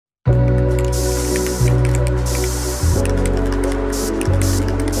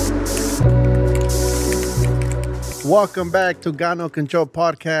Welcome back to Got No Control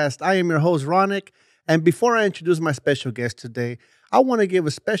Podcast. I am your host, Ronek. And before I introduce my special guest today, I want to give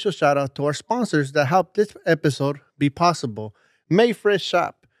a special shout out to our sponsors that helped this episode be possible. Mayfresh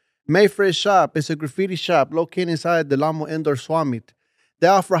Shop. Mayfresh Shop is a graffiti shop located inside the Lamo Indoor Swamit. They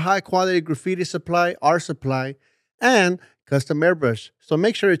offer high quality graffiti supply, art supply, and custom airbrush. So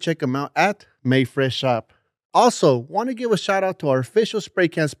make sure to check them out at Mayfresh Shop. Also, want to give a shout out to our official spray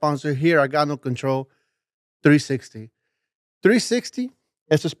can sponsor here at Got No Control, 360. 360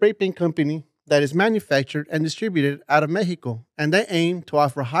 is a spray paint company that is manufactured and distributed out of Mexico, and they aim to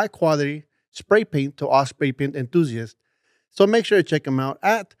offer high quality spray paint to all spray paint enthusiasts. So make sure to check them out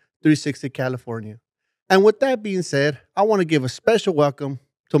at 360 California. And with that being said, I want to give a special welcome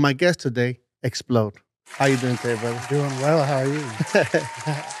to my guest today, Xplode. How you doing today, brother? Doing well. How are you?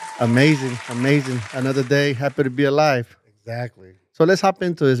 Amazing, amazing. Another day, happy to be alive. Exactly. So let's hop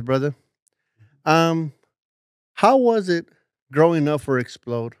into this, brother. How was it growing up for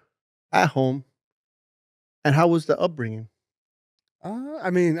Xplode at home, and how was the upbringing?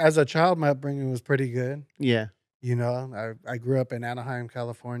 As a child, my upbringing was pretty good. Yeah, You know, I grew up in Anaheim,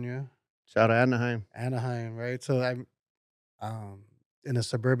 California. shout out Anaheim. Anaheim, right? So I'm in a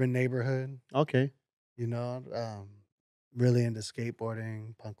suburban neighborhood. Okay, You know, really into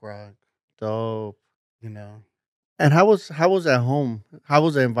skateboarding, punk rock. dope. You know, And how was at home? How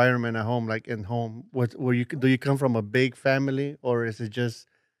was the environment at home? Like in home, were you do you come from a big family, or is it just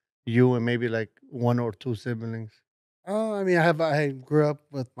you and maybe like one or two siblings? I grew up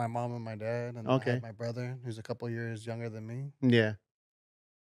with my mom and my dad, and I Okay, have my brother who's a couple years younger than me. yeah,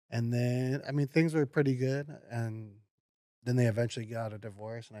 And then, things were pretty good, and then they eventually got a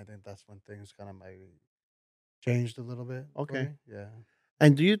divorce, and I think that's when things kind of might changed a little bit for okay. me. Yeah.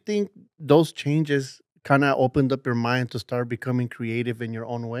 And do you think those changes kind of opened up your mind to start becoming creative in your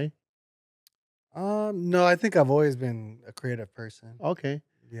own way? No, I think I've always been a creative person. Okay.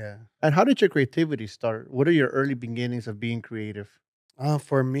 Yeah. And how did your creativity start? What are your early beginnings of being creative?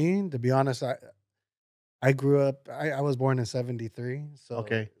 For me, to be honest, I grew up. I was born in '73, so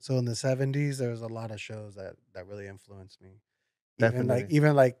Okay, in the '70s there was a lot of shows that really influenced me. definitely.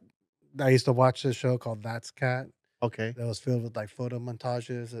 Even like I used to watch this show called That's Cat Okay, that was filled with like photo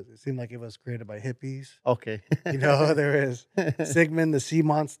montages. It seemed like it was created by hippies. okay. You know, there was Sigmund the Sea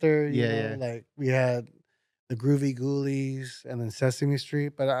Monster. You Yeah, know, yeah. like we had the Groovy Ghoulies and then Sesame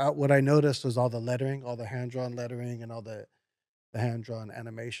Street. But what I noticed was all the lettering, all the hand drawn lettering, and all the hand drawn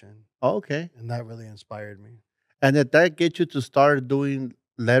animation, Oh, okay. and that really inspired me. And did that get you to start doing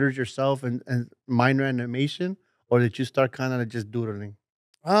letters yourself and minor animation, or did you start kind of just doodling?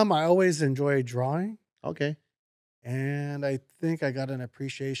 I always enjoyed drawing, Okay, and I think I got an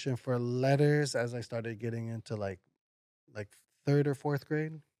appreciation for letters as I started getting into like third or fourth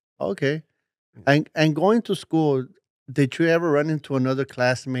grade. okay. Mm. And going to school, did you ever run into another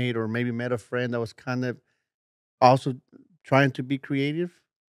classmate or maybe met a friend that was kind of also trying to be creative?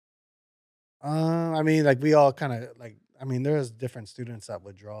 Like we all kind of like. There was different students that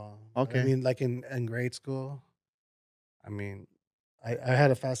would draw, but Okay, like in grade school, I mean, I had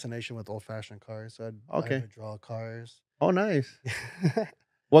a fascination with old fashioned cars, so I okay. would draw cars. Oh, nice.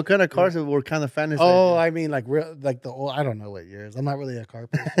 What kind of Yeah. cars were kind of Oh, fantasizing? like real, like the old. I don't know what years. I'm not really a car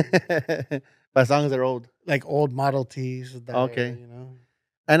person. But as long as they're old. Like old Model Ts, that era, Okay. you know.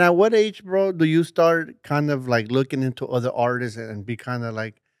 And at what age, bro, do you start kind of like looking into other artists and be kind of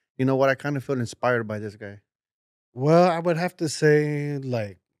like, you know what, I kind of feel inspired by this guy? Well, I would have to say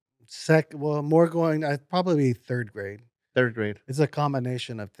like Well, more going. I'd probably be third grade. Third grade. It's a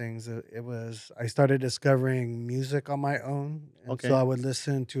combination of things. It was I started discovering music on my own, and so Okay. I would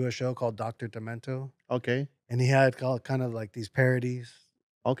listen to a show called Doctor Demento, Okay. and he had kind of like these parodies,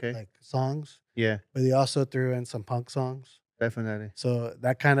 Okay. like songs, Yeah, but he also threw in some punk songs. definitely. So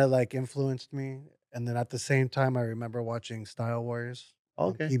that kind of like influenced me. And then at the same time, I remember watching Style Wars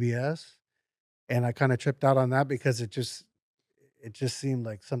on Okay. PBS, and I kind of tripped out on that because it just seemed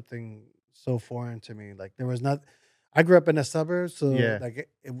like something so foreign to me. Like there was not. I grew up in a suburb, so Yeah. like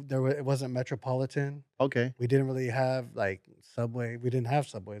it wasn't metropolitan. Okay. We didn't really have like subway. We didn't have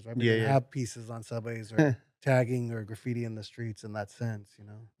subways, right? We Yeah, didn't yeah. have pieces on subways or tagging or graffiti in the streets in that sense, you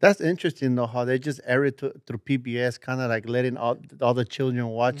know. That's interesting though, how they just air it through PBS, kind of like letting all the children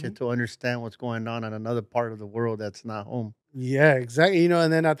watch Mhm. it to understand what's going on in another part of the world that's not home. Yeah, exactly. You know,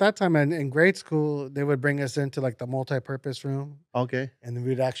 and then at that time in grade school, they would bring us into like the multi-purpose room, Okay. and then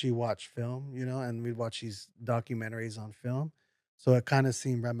we'd actually watch film, you know, and we'd watch these documentaries on film. So it kind of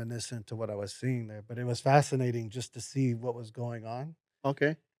seemed reminiscent to what I was seeing there, but it was fascinating just to see what was going on.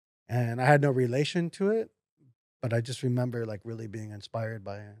 Okay. And I had no relation to it, but I just remember like really being inspired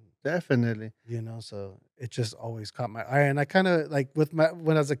by it. Definitely. So it just always caught my eye. And I kind of like with my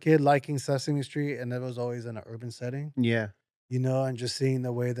when I was a kid liking Sesame Street, and it was always in an urban setting, Yeah. and just seeing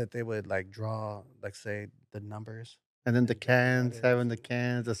the way that they would like draw, like say the numbers And then the and draw the cans, letters. having the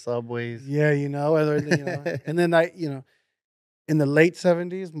cans, the subways. Yeah, and then in the late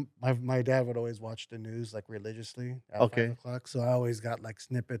 70s, my dad would always watch the news like religiously at five Okay. o'clock. So I always got like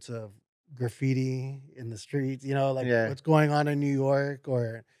snippets of graffiti in the streets, like Yeah. what's going on in New York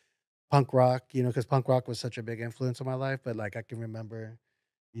or punk rock, because punk rock was such a big influence on my life. But like I can remember,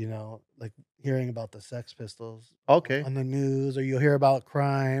 like hearing about the Sex Pistols Okay. on the news, or you hear about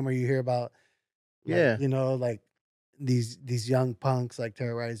crime, or you hear about like, Yeah. like these young punks like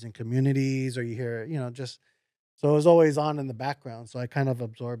terrorizing communities, or you hear, just so it was always on in the background. So I kind of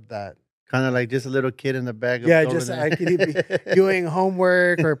absorbed that. Kind of like just a little kid in the bag Yeah, absorbing just I could be it. doing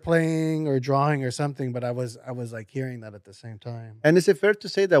homework or playing or drawing or something, but I was like hearing that at the same time. And is it fair to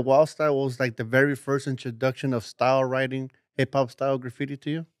say that Wild Style was like the very first introduction of style writing, hip hop style graffiti to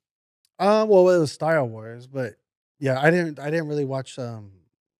you? Well, it was Style Wars, but yeah, I didn't really watch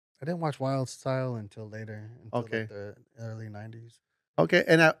I didn't watch Wild Style until later, until like Okay. the early 90s. Okay.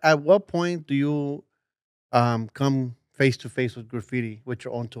 And at what point do you come face to face with graffiti with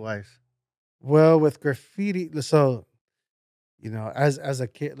your own two eyes? Well, with graffiti, so as a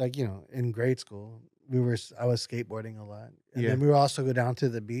kid, like in grade school, I was skateboarding a lot, and Yeah. then we would also go down to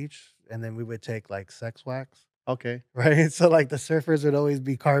the beach, and then we would take like sex wax, Okay. right? So like the surfers would always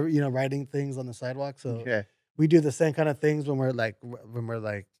be writing things on the sidewalk. So Yeah. we do the same kind of things when we're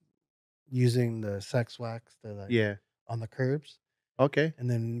like using the sex wax to like Yeah. on the curbs, Okay. and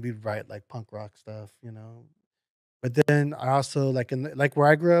then we'd write like punk rock stuff. But then I also like like where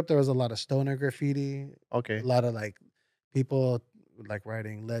I grew up, there was a lot of stoner graffiti, a Okay. lot of like people like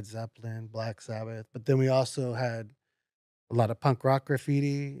writing Led Zeppelin, Black Sabbath. But then we also had a lot of punk rock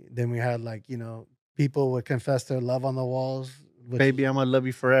graffiti. Then we had like people would confess their love on the walls, which was Baby, I'm gonna love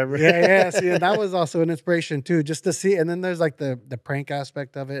you forever. yeah, yeah. See, and that was also an inspiration too, just to see. And then there's like the prank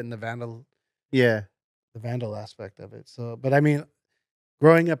aspect of it and Yeah. the vandal aspect of it. So, but I mean,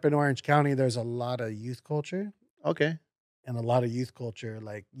 growing up in Orange County, there's a lot of youth culture Okay. and a lot of youth culture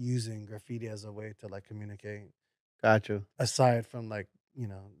like using graffiti as a way to like communicate. Got you. Aside from like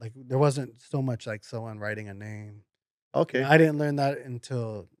like there wasn't so much like someone writing a name. Okay. I didn't learn that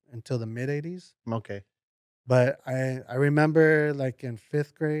until the mid '80s. Okay. But I remember like in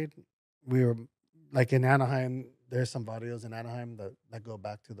fifth grade, we were like in Anaheim. There's some barrios in Anaheim that go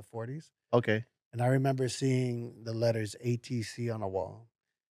back to the '40s, Okay. and I remember seeing the letters ATC on a wall.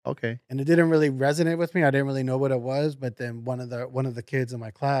 Okay. And it didn't really resonate with me. I didn't really know what it was, but then one of the kids in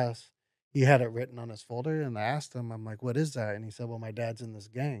my class, he had it written on his folder, and I asked him, I'm like, "What is that?" And he said, "Well, my dad's in this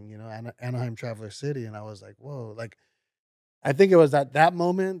gang, Anaheim Traveler City." And I was like, "Whoa!" Like, I think it was at that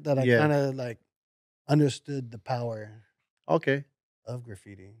moment that I Yeah. kind of like understood the power Okay. of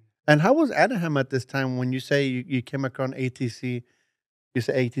graffiti. And how was Anaheim at this time when you say you came across ATC? You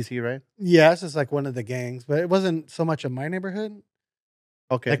say ATC, right? Yeah, it's just like one of the gangs, but it wasn't so much in my neighborhood.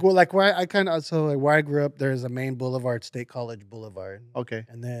 Okay. Like where I kind of so like where I grew up, there's a main boulevard, State College Boulevard, Okay.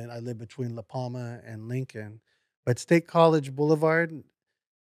 and then I live between La Palma and Lincoln. But State College Boulevard,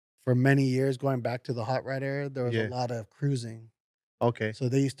 for many years, going back to the hot rod era, there was a Yeah. lot of cruising. Okay. So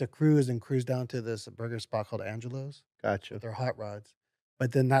they used to cruise down to this burger spot called Angelo's Got you. with their hot rods.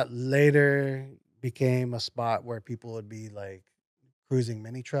 But then that later became a spot where people would be like cruising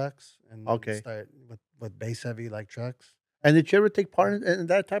mini trucks and then Okay. start with base heavy like trucks. And did you ever take part in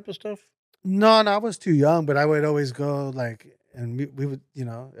that type of stuff? No, no, I was too young, but I would always go like, and we would,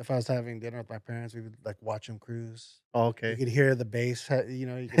 if I was having dinner with my parents, we would like watch them cruise. You Okay. could hear the bass, you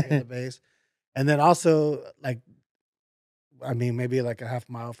could hear the bass. And then also, like, I mean, maybe like a half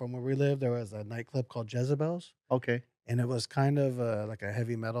mile from where we live, there was a nightclub called Jezebel's, Okay. and it was kind of like a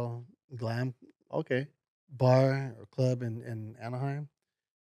heavy metal glam Okay. bar or club in Anaheim.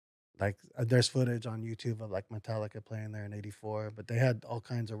 Like, there's footage on YouTube of like Metallica playing there in '84, but they had all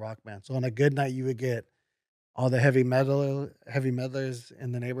kinds of rock bands. So on a good night, you would get all the heavy metalers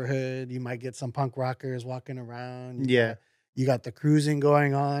in the neighborhood. You might get some punk rockers walking around. Yeah. You got the cruising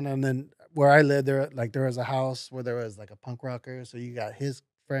going on, and then where I lived, there was a house where there was like a punk rocker. So you got his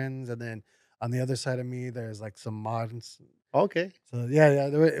friends, and then on the other side of me, there's like some mods. Okay. So yeah,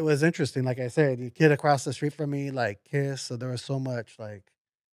 yeah, it was interesting. Like I said, the kid across the street from me, like Kiss. So there was so much like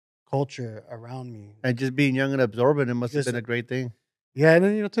culture around me. And just being young and absorbent, it must have Just been a great thing. yeah, and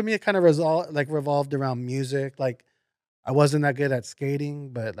then to me, it kind of revolved around music. Like I wasn't that good at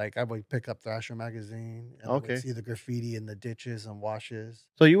skating, but like I would pick up Thrasher magazine and I would Okay. see the graffiti in the ditches and washes.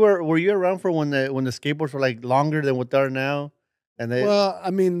 So were you around for when the skateboards were like longer than what they are now, And they Well,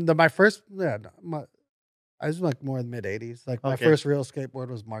 I mean, my first, yeah, no, I was like more in the mid '80s. Like my okay, first real skateboard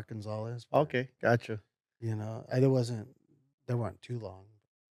was Mark Gonzalez, but okay, gotcha. it wasn't. They weren't too long.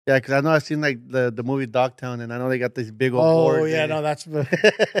 Yeah, because I know I've seen like the movie Dogtown, and I know they got these big old Oh boards. yeah, no, that's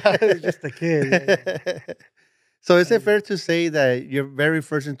I was just a kid. Yeah, So is it yeah. fair to say that your very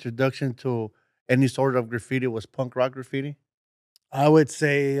first introduction to any sort of graffiti was punk rock graffiti? I would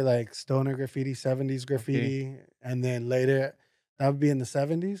say like stoner graffiti, '70s Okay, graffiti, and then later that would be in the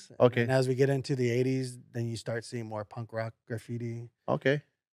 '70s, and then okay, as we get into the '80s, then you start seeing more punk rock graffiti. okay,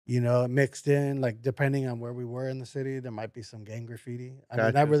 Mixed in, like, depending on where we were in the city, there might be some gang graffiti. I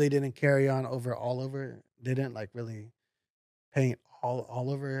mean, that gotcha. really didn't carry on all over. They didn't, like, really paint all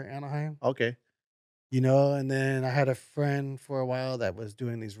over Anaheim, Okay, and then I had a friend for a while that was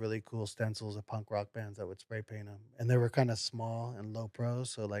doing these really cool stencils of punk rock bands that would spray paint them, and they were kinda small and low pro,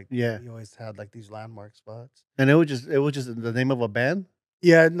 so, like, yeah. you always had, like, these landmark spots. And it was just the name of a band?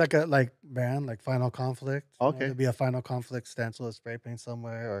 Yeah, like a band, like Final Conflict, Okay. there'd be a Final Conflict stencil of spray paint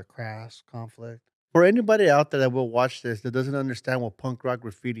somewhere or Crash Conflict. For anybody out there that will watch this that doesn't understand what punk rock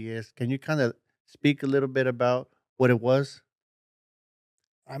graffiti is, can you kinda speak a little bit about what it was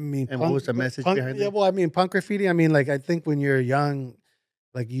I mean, and what was the message punk behind yeah, it? well, I mean, punk graffiti, I mean, like, I think when you're young,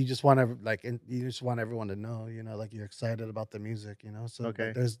 like, you just wanna, like, and you just want everyone to know, like, you're excited about the music, So, like,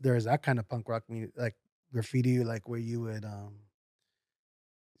 Okay, there's that kind of punk rock like, graffiti, like, where you would,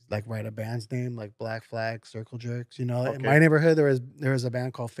 like, write a band's name, like Black Flag, Circle Jerks, In my okay, neighborhood, there was a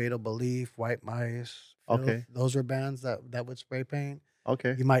band called Fatal Belief, White Mice, Filth. okay, Those were bands that would spray paint.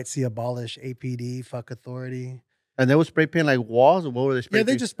 okay. You might see Abolish APD, Fuck Authority. And they would spray paint like walls, or what were they spray Yeah,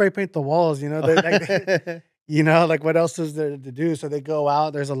 they paint? just spray paint the walls, they like like, what else is there to do? So they go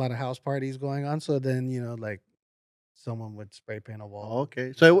out, there's a lot of house parties going on, so then, like, someone would spray paint a wall Okay.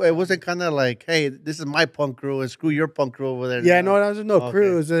 with So the it wasn't song. kinda like, "Hey, this is my punk crew and screw your punk crew over there," Yeah, no? no, there was no Okay.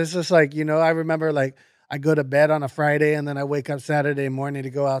 cruise. It's just like, I remember, like, I go to bed on a Friday, and then I wake up Saturday morning to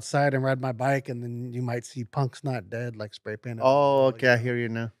go outside and ride my bike, and then you might see "Punk's Not Dead," like, spray painted on the Oh, wall, okay, I hear you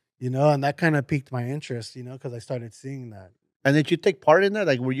now. And that kinda piqued my interest, because I started seeing that. And did you take part in that?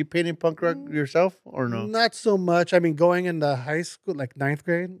 Like, were you painting punk rock Mm, yourself or no? not so much. I mean, going into high school, like, ninth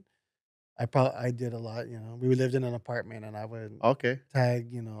grade, I did a lot, We lived in an apartment, and I would Okay.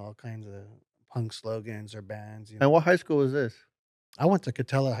 tag, all kinds of punk slogans or bands. And what high school was this? I went to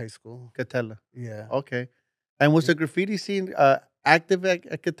Catella High School. Catella. Yeah. Okay. And was Yeah. the graffiti scene, active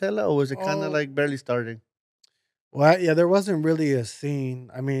at Catella, or was it kinda, Oh, like, barely starting? well, yeah, there wasn't really a scene.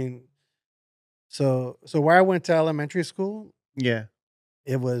 I mean, so where I went to elementary school, Yeah.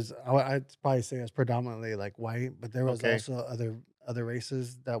 it was I'd probably say it was predominantly like white, but there was Okay. also other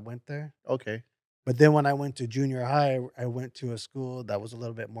races that went there. Okay. But then when I went to junior high, I went to a school that was a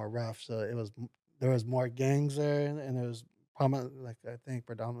little bit more rough. So there was more gangs there, and there was like, I think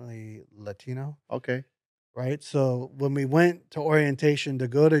predominantly Latino, Okay. right? So when we went to orientation to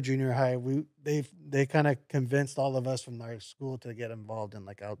go to junior high, they kind of convinced all of us from our school to get involved in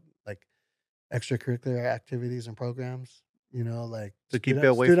like extracurricular activities and programs. Like To keep it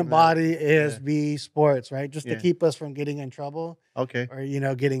away from student that. body, Yeah. ASB, sports, right? Just to Yeah. keep us from getting in trouble Okay. or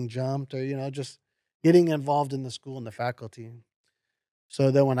getting jumped or just getting involved in the school and the faculty.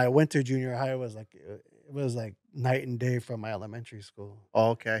 So then when I went to junior high, it was like night and day from my elementary school,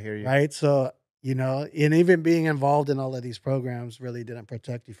 Oh, okay, I hear you. right? So and even being involved in all of these programs really didn't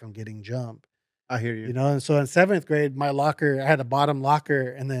protect you from getting jumped. I hear you. And so in seventh grade, my locker, I had a bottom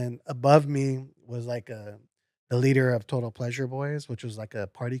locker, and then above me was like the leader of Total Pleasure Boys, which was like a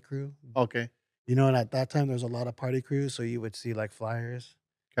party crew. Okay. And at that time there was a lot of party crews, so you would see like flyers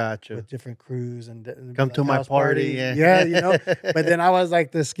Gotcha. with different crews, and it'd be Come like to my house party, party. yeah. Yeah, But then I was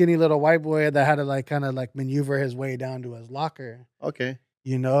like the skinny little white boy that had to like kind of like maneuver his way down to his locker, Okay.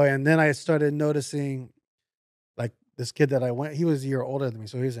 and then I started noticing like this kid that he was a year older than me,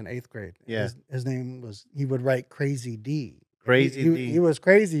 so he was in eighth grade. Yeah. His name was, he would write Crazy D. Crazy He D. was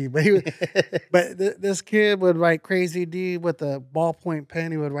crazy, but this kid would write Crazy D with a ballpoint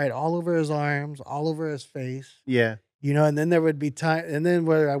pen. He would write all over his arms, all over his face, Yeah. and then there would be time, and then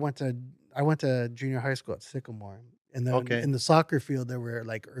where I went to junior high school at Sycamore, and then Okay. in the soccer field there were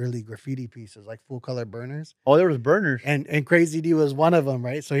like early graffiti pieces, like full color burners. Oh, there was burners. And Crazy D was one of them,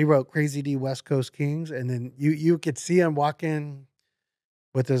 right? So he wrote Crazy D West Coast Kings, and then you could see him walking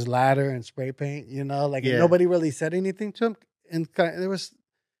with his ladder and spray paint, like, and Yeah. nobody really said anything to him. And there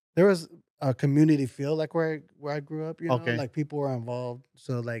was a community feel like where I grew up, Okay. like people were involved,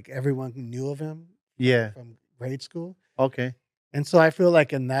 so like everyone knew of him Yeah. from grade school. Okay. And so I feel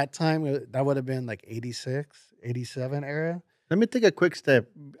like in that time that would have been like 86, 87 era. Let me take a quick step,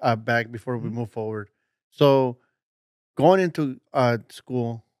 back before we Mhm. move forward. So Going into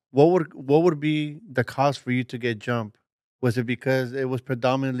school, what would be the cause for you to get jumped? Was it because it was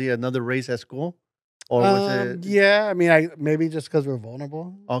predominantly another race at school, or was it Yeah, I mean, I maybe just because 'cause we're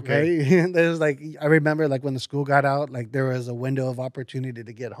vulnerable, okay? right? There's, like I remember, like, when the school got out, like, there was a window of opportunity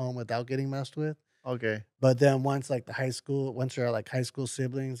to get home without getting messed with, Okay, but then once your, like, high school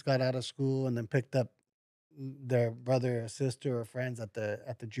siblings got out of school and then picked up their brother or sister or friends at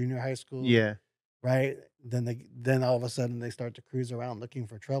the junior high school, yeah. right? Then all of a sudden, they start to cruise around looking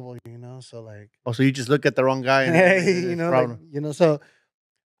for trouble, you know? So, like, Oh, so you just look at the wrong guy and hey, it's a problem. so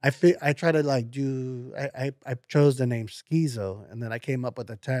I try to, like, do I chose the name Schizo, and then I came up with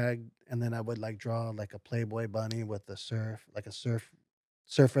a tag, and then I would, like, draw, like, a Playboy bunny with the surfer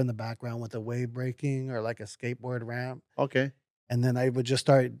in the background with a wave breaking or, like, a skateboard ramp, Okay, and then I would just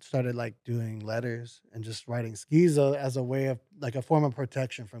started, like, doing letters and just writing Schizo as a way of like, a form of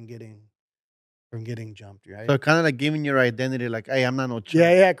protection from getting jumped, so right? kind of like giving your identity, like, hey, I'm not no Yeah,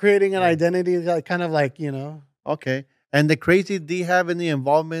 chump. yeah, creating an Yeah. identity, like, kind of like, you know. Okay. And the crazy, do you have any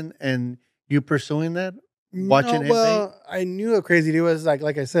involvement in you pursuing that? No, Watching him paint? well, I knew a crazy dude was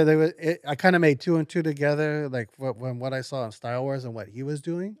like I said, I kinda made 2 and 2 together, like, what I saw in Style Wars and what he was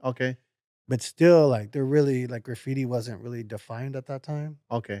doing, Okay. but still, like, they're really like, graffiti wasn't really defined at that time,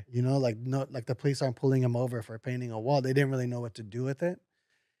 Okay. you know, like, no like, the police aren't pulling him over for painting a wall, they didn't really know what to do with it,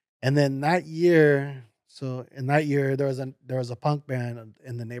 and then in that year, there was a punk band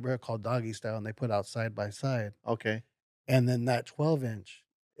in the neighborhood called Doggy Style, and they put out Side by Side, Okay. and then that 12-inch,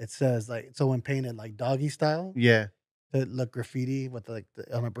 it says, like someone painted, like, Doggy Style. Yeah. That look graffiti with, like,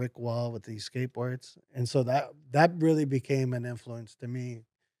 on a brick wall with these skateboards, and so that really became an influence to me,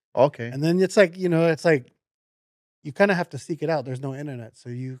 Okay. and then it's like, it's like you kinda have to seek it out, there's no internet, so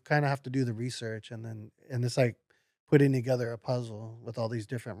you kinda have to do the research, and it's like putting together a puzzle with all these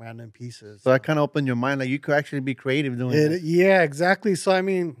different random pieces, So that so kind of opened your mind, like you could actually be creative doing this. yeah, exactly, so, I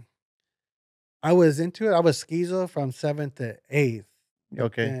mean, I was into it, I was schizo from 7th to 8th, but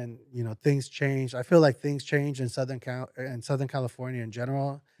Okay. then, things changed. I feel like things changed in Southern California in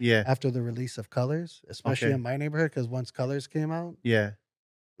general Yeah. after the release of Colors, especially Okay. in my neighborhood. Because once Colors came out, Yeah.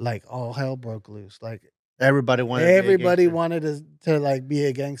 like, all hell broke loose, like, Everybody wanted to be a everybody gangster. wanted to, like, be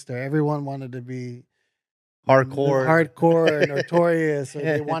a gangster. Everyone wanted to be Hardcore. hardcore, notorious, or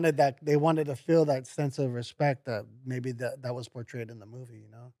they wanted to feel that sense of respect that maybe that was portrayed in the movie, you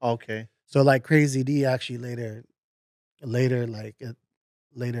know? Okay. So, like, Crazy D actually later, like,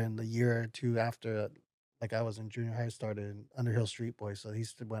 later in the year or 2 after, like, I was in junior high, started Underhill Street Boys, so he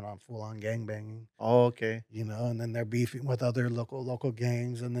still went on full on gangbanging, Okay. and then they're beefing with other local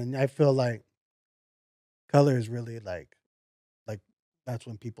gangs, and then I feel like Colors really, like, that's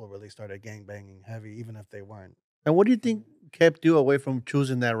when people really started gangbanging heavy, even if they weren't. And what do you Mhm. think kept you away from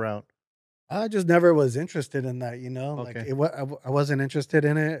choosing that route? I just never was interested in that, like, Okay. I wasn't interested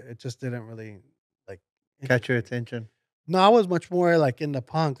in it, it just didn't really, like, Catch interest your me. attention. No, I was much more, like, into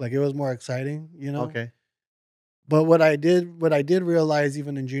punk, like, it was more exciting, you know? Okay. But what I did realize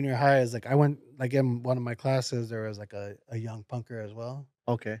even in junior high is, like, I went like, in one of my classes, there was, like, a young punker as well,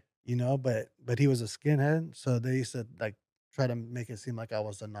 Okay. but he was a skinhead, so they used to, like, try to make it seem like I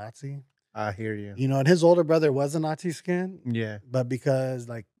was a Nazi, I hear you. and his older brother was a Nazi skin, Yeah. but because,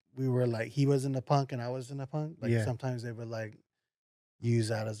 like, we were, like he was in the punk and I was in the punk, like, Yeah. sometimes they would, like, use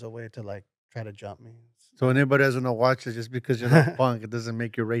that as a way to, like, try to jump me, So anybody doesn't know watch it just because you're not punk, it doesn't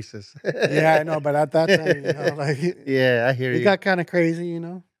make you racist. Yeah, I know, but at that time, like, Yeah, I hear it you. got kinda crazy.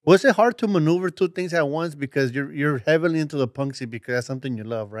 Was it hard to maneuver 2 things at once because you're heavily into the punk scene because that's something you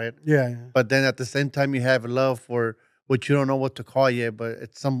love, right? Yeah, yeah. But then at the same time, you have love for what you don't know what to call yet, but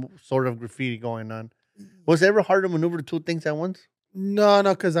it's some sort of graffiti going on. Was it ever hard to maneuver 2 things at once? No,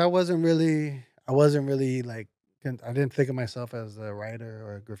 no, because I wasn't really, like, I didn't think of myself as a writer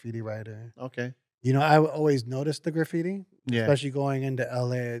or a graffiti writer. Okay. I always noticed the graffiti, Yeah. especially going into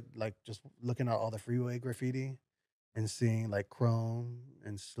LA, like, just looking at all the freeway graffiti and seeing, like, Chrome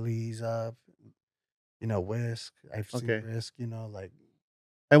and Sleaze Up, Whisk. I've seen Okay. Risk, like,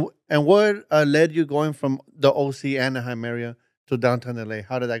 And what, led you going from the OC Anaheim area to downtown LA?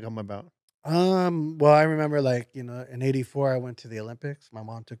 How did that come about? well, I remember, like, in '84, I went to the Olympics. My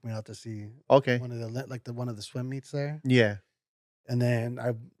mom took me out to see Okay. one of the swim meets there. Yeah. And then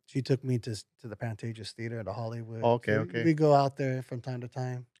she took me to the Pantages Theater to Hollywood. Okay, So okay. we go out there from time to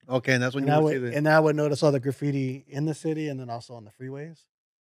time, Okay, and that's when you would see the and I would notice all the graffiti in the city and then also on the freeways.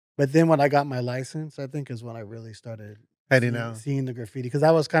 But then when I got my license, I think is when I really started heading out. seeing the graffiti because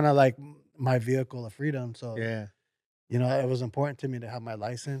that was kind of like my vehicle of freedom. So, Yeah. it was important to me to have my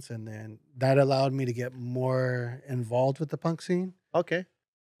license, and then that allowed me to get more involved with the punk scene. Okay.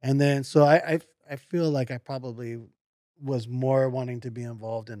 And then so I feel like I probably was more wanting to be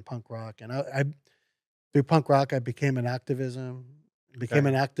involved in punk rock, and I through punk rock I became Okay. an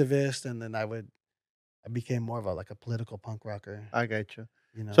activist, and then I became more of a like a political punk rocker. I got you.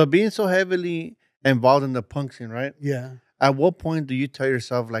 You know? So being so heavily involved in the punk scene, right? Yeah. At what point do you tell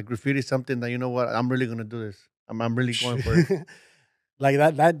yourself like graffiti is something that you know what I'm really gonna do this? I'm really going for it. Like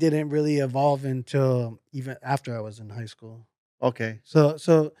that didn't really evolve until even after I was in high school. Okay.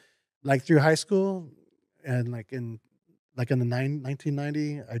 So like through high school and like in the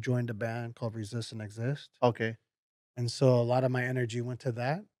 1990, I joined a band called Resist and Exist. Okay. And so a lot of my energy went to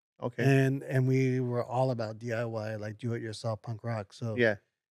that. Okay. And we were all about DIY, like do it yourself punk rock. So Yeah.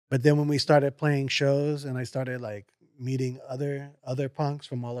 but then when we started playing shows and I started like meeting other punks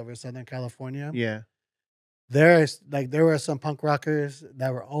from all over Southern California, Yeah. there were some punk rockers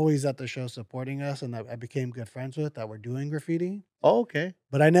that were always at the show supporting us and that I became good friends with that were doing graffiti. Oh, okay.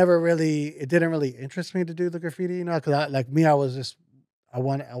 But I never really it didn't really interest me to do the graffiti, because I like me, I was just I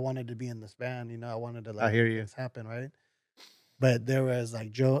wanted to be in this band, I wanted to I like hear make you. things happen, right? But there was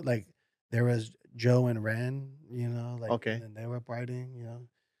Joe and Ren, like and Okay. then they were writing.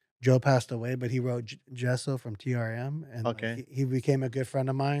 Joe passed away, but he wrote Gesso from TRM, and like Okay. he became a good friend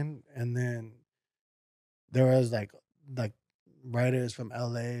of mine. And then there was like writers from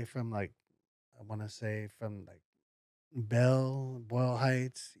LA, from like I want to say from like Boyle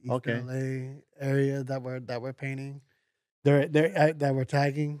Heights, East Okay. LA area that were painting. That were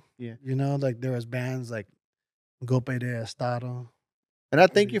tagging. Yeah. Like there was bands like Gope de Estado. And I Were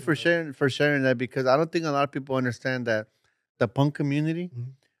thank you using those. for sharing that because I don't think a lot of people understand that the punk community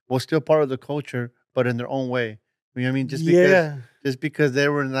Mhm. was still part of the culture, but in their own way. You know what I mean? Yeah. Just because they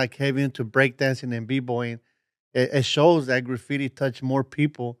were like heavy into breakdancing and b-boying, it shows that graffiti touched more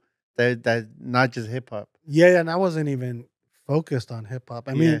people that not just hip hop. Yeah, and I wasn't even focused on hip hop.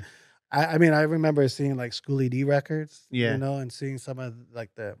 I mean, Yeah. I remember seeing like Schoolie D records, Yeah. and seeing some of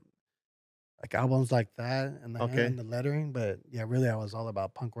like the like albums like that and Okay. the lettering. But yeah, really, I was all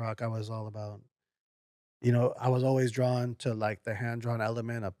about punk rock. I was all about, I was always drawn to like the hand drawn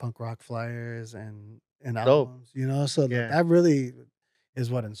element of punk rock flyers and Dope. albums. So Yeah. that really is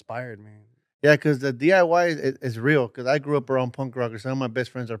what inspired me. Yeah, because the DIY is real. Because I grew up around punk rockers. Some of my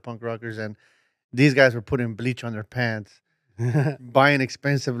best friends are punk rockers, and these guys were putting bleach on their pants, buying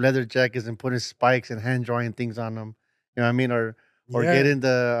expensive leather jackets, and putting spikes and hand drawing things on them. You know what I mean? Or Yeah, getting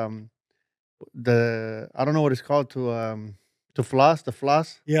the I don't know what it's called to floss the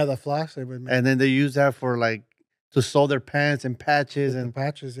floss, yeah, the flash they would make and then they use that for like to sew their pants and patches the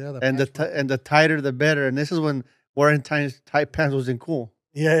patches. Yeah, the and patch and markers. the tighter the better. And this is when wearing tight pants wasn't cool.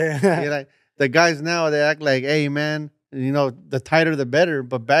 Yeah, yeah. Yeah, like the guys now they act like, hey man, the tighter the better.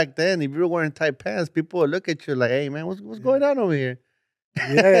 But back then, if you were wearing tight pants, people would look at you like, hey man, what's Yeah. going on over here?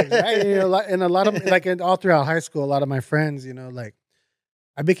 Yeah, exactly. And a lot of like all throughout high school, a lot of my friends, like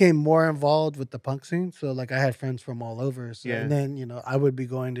I became more involved with the punk scene. So like I had friends from all over. So Yeah. and then, I would be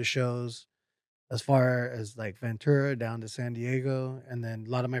going to shows as far as like Ventura down to San Diego. And then a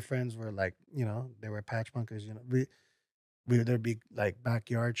lot of my friends were like, they were patch punkers, there'd be like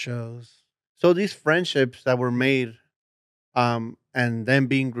backyard shows. So these friendships that were made, and then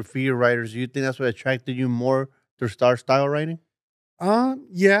being graffiti writers, you think that's what attracted you more to start style writing?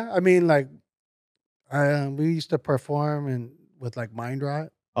 Yeah, I mean like we used to perform and with like Mind Rot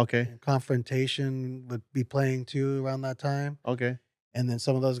Okay. and Confrontation would be playing too around that time. Okay. And then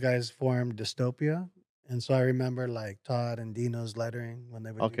some of those guys formed Dystopia. And so I remember like Todd and Dino's lettering when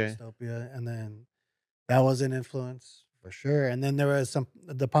they would do Okay. Dystopia. And then that was an influence for sure. And then there was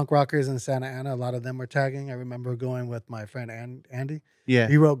the punk rockers in Santa Ana, a lot of them were tagging. I remember going with my friend Andy. Yeah.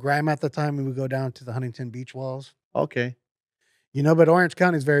 He wrote Grime at the time. We would go down to the Huntington Beach walls. Okay. But Orange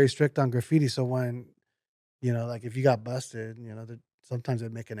County is very strict on graffiti. So when, like if you got busted, sometimes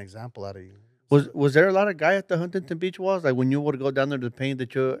they'd make an example out of you. So Was there a lot of guy at the Huntington Beach walls? Like when you would go down there to paint,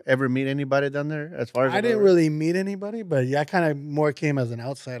 did you ever meet anybody down there? As far as I the didn't railroad? really meet anybody, but yeah, I kind of more came as an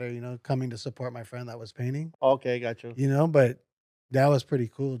outsider, coming to support my friend that was painting, Okay, got you. but that was pretty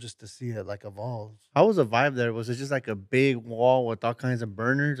cool just to see it like evolve. How was the vibe there? Was it just like a big wall with all kinds of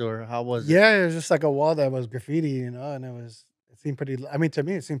burners, or how was it? Yeah, it was just like a wall that was graffiti, and it seemed pretty, I mean, to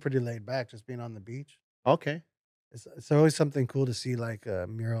me, it seemed pretty laid back just being on the beach. Okay, It's always something cool to see like a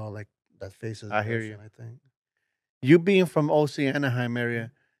mural like that faces I the hear ocean, you. I think. You being from OC Anaheim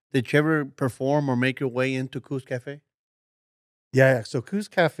area, did you ever perform or make your way into Coos Cafe? Yeah, yeah. So Coos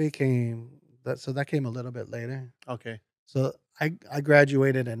Cafe that came a little bit later. Okay, So I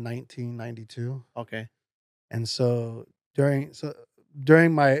graduated in 1992. okay, And so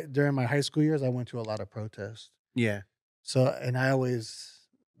during my high school years, I went to a lot of protests. yeah, So and I always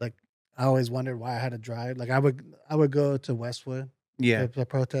like I always wondered why I had to drive. Like I would go to Westwood Yeah. to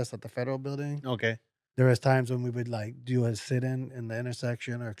protest at the federal building. Okay. There was times when we would like do a sit in the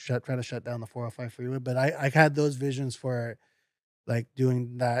intersection or try to shut down the 405 freeway. But I had those visions for like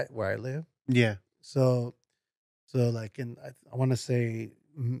doing that where I live. Yeah. So like I want to say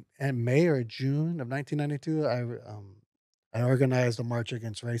in May or June of 1992, I organized a march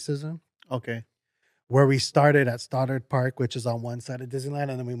against racism Okay. where we started at Stoddard Park, which is on one side of Disneyland,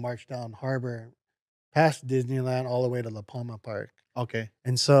 and then we marched down Harbor past Disneyland all the way to La Palma Park. Okay.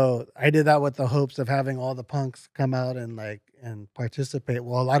 And so I did that with the hopes of having all the punks come out and like and participate.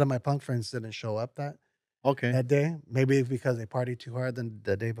 Well, a lot of my punk friends didn't show up Okay. that day. Maybe because they partied too hard than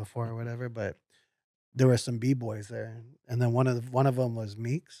the day before or whatever, but there were some B-boys there. And then one of them was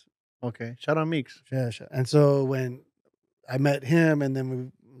Meeks. Okay. Shout out Meeks. Yeah, and so when I met him and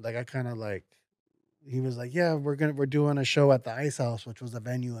then I kind of like he was like, "Yeah, we're doing a show at the Ice House, which was a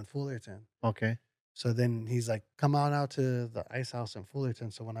venue in Fullerton." Okay. So then he's like, "Come on out to the Ice House in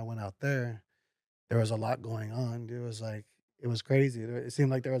Fullerton." So when I went out there was a lot going on. It was crazy. It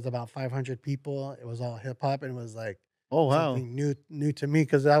seemed like there was about 500 people. It was all hip hop, and it was like Oh wow. something new to me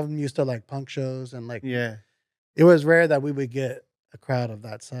because I'm used to like punk shows and like Yeah. it was rare that we would get a crowd of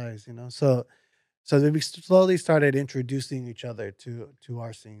that size, you know. So then we slowly started introducing each other to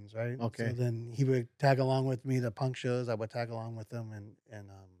our scenes, right? So Okay. then he would tag along with me to punk shows. I would tag along with him and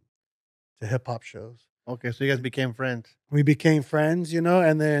to hip hop shows. Okay. So you guys became friends. We became friends, you know,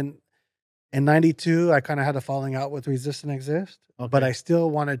 and then in 92, I kind of had a falling out with Resist and Exist, but Okay. I still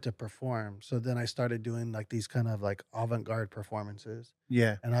wanted to perform. So then I started doing like these kind of like avant-garde performances.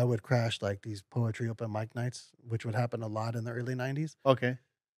 Yeah. And I would crash like these poetry open mic nights, which would happen a lot in the early 90s. Okay.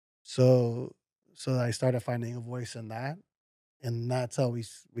 So I started finding a voice in that. And that's how we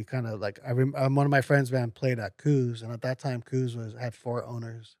kind of like one of my friends band played at Coos, and at that time Coos had four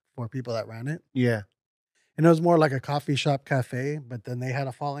owners, four people that ran it. Yeah. And it was more like a coffee shop cafe, but then they had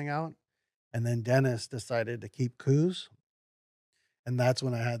a falling out. And then Dennis decided to keep Coos. And that's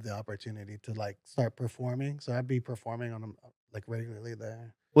when I had the opportunity to like start performing. So I'd be performing on them like regularly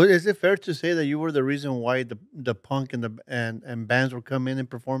there. Well, is it fair to say that you were the reason why the punk and bands were come in and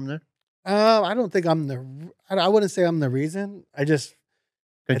perform there? I don't think I wouldn't say I'm the reason. I think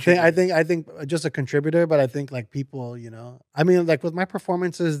just a contributor, but I think like people, you know, I mean, like with my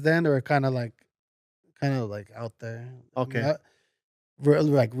performances then, they were kind of like out there. Okay.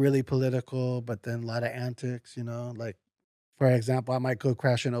 Like really political, but then a lot of antics, you know. Like for example, I might go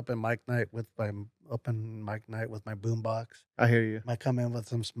crash an open mic night with my boombox. I hear you. Might come in with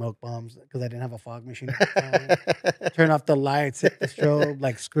some smoke bombs because I didn't have a fog machine at the time. Turn off the lights, hit the strobe,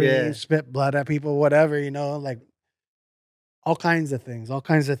 like scream, Yeah. spit blood at people, whatever, you know, like all kinds of things, all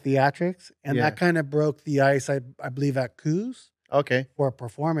kinds of theatrics, and Yeah. that kind of broke the ice. I believe at Coos Okay. for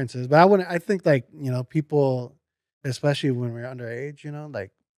performances, but I think like you know people, especially when we're underage, you know,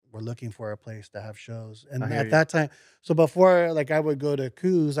 like we're looking for a place to have shows, and I hear at you. that time, so before like I would go to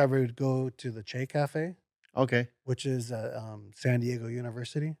Coos, I would go to the Che Cafe, Okay. which is San Diego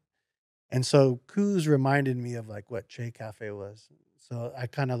University. And so Coos reminded me of like what Che Cafe was. So I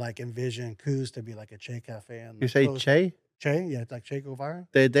kind of like envisioned Coos to be like a Che Cafe and You like say close Che? Che, yeah, like Che Guevara.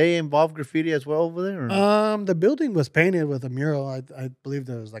 Did they involve graffiti as well over there? Or no? The building was painted with a mural. I believe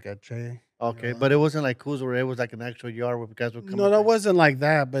there was like a Che Okay, mural. but it wasn't like Coos where it was like an actual yard where guys would come No, and that play. wasn't like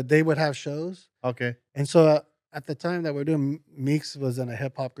that, but they would have shows. Okay. And so at the time that we're doing, Meeks was in a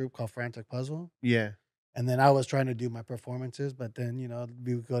hip hop group called Frantic Puzzle. Yeah. And then I was trying to do my performances, but then, you know,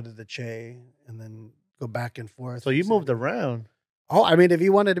 we would go to the Che and then go back and forth. So from you San moved Diego. around. Oh, I mean, if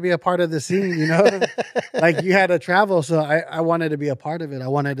you wanted to be a part of the scene, you know, like you had to travel. So I wanted to be a part of it. I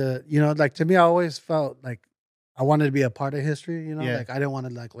wanted to, you know, like to me, I always felt like I wanted to be a part of history, you know, Yeah. like I didn't want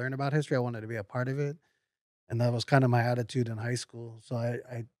to like learn about history. I wanted to be a part of it. And that was kind of my attitude in high school. So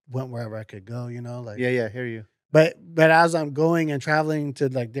I went wherever I could go, you know, like, Yeah, I hear you. but as I'm going and traveling to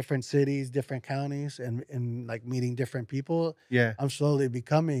like different cities, different counties and like meeting different people, Yeah. I'm slowly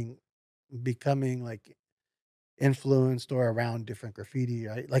becoming like influenced or around different graffiti,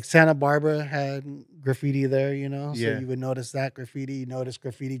 right? Like Santa Barbara had graffiti there, you know? So Yeah. you would notice that graffiti. You notice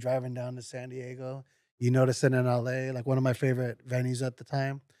graffiti driving down to San Diego. You notice it in LA. Like one of my favorite venues at the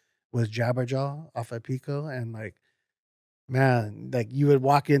time was Jabberjaw off of Pico. And like, man, like you would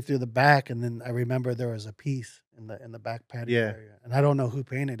walk in through the back and then I remember there was a piece in the back patio Yeah. area. And I don't know who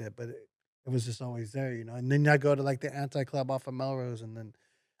painted it, but it was just always there, you know? And then I go to like the Anti Club off of Melrose and then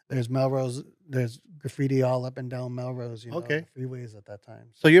there's graffiti all up and down Melrose, you know, Okay. the freeways at that time.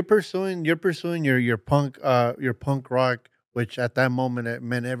 So you're pursuing your punk rock, which at that moment it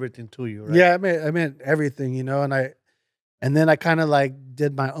meant everything to you, right? Yeah, I meant everything, you know, and And then I kind of like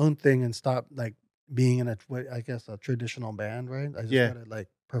did my own thing and stopped like being in I guess a traditional band, right? I just Yeah, started like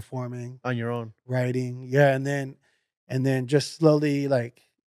performing, on your own. writing, yeah, and then just slowly like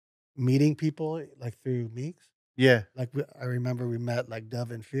meeting people like through Meeks. Yeah, Like I remember we met like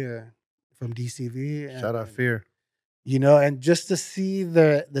Dove and Fear from DCV, shout out and Fear. you know, and just to see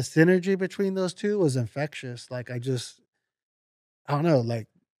the synergy between those two was infectious. Like I don't know,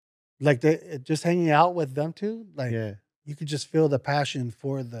 just hanging out with them two, like Yeah, you could just feel the passion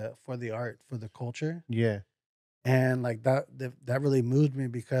for the art, for the culture. yeah, And like that really moved me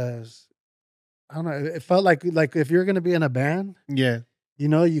because I don't know, it felt like if you're gonna be in a band, yeah, you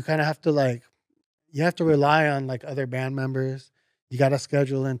know, you kind of have to like you have to rely on like other band members. You got to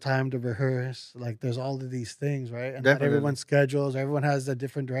schedule in time to rehearse. Like there's all of these things, right? And not definitely. everyone schedules. Everyone has a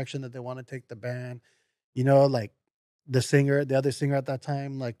different direction that they want to take the band. You know, like the other singer at that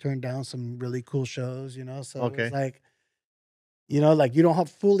time, like turned down some really cool shows. You know, so it was Okay, like, you know, like you don't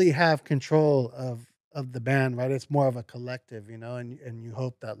fully have control of the band, right? It's more of a collective, you know, and you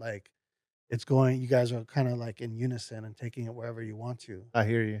hope that like you guys are kind of like in unison and taking it wherever you want to. I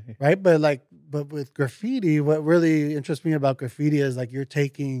hear you. Right, but with graffiti, what really interests me about graffiti is, like, you're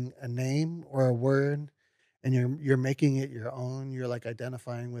taking a name or a word, and you're making it your own, you're, like,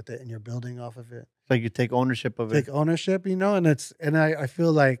 identifying with it, and you're building off of it. It's like you take ownership of it. Take ownership, you know, and I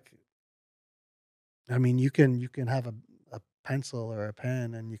feel like, I mean, you can have a pencil or a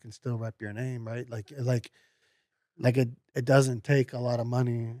pen, and you can still rep your name, right? Like, it doesn't take a lot of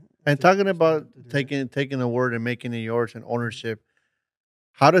money And to talking for about someone to do it. taking a word and making it yours and Mhm. ownership,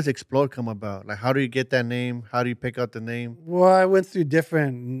 how does Explode come about? Like, how do you get that name? How do you pick out the name? Well, I went through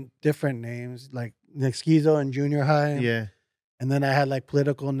different names, like Schizo in junior high. Yeah, And then I had, like,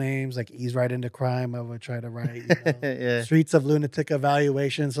 political names, like Ease Right Into Crime, I would try to write, you know, yeah, Streets of Lunatic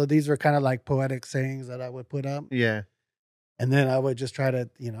Evaluation, so these were kinda like poetic sayings that I would put up, yeah, and then I would just try to,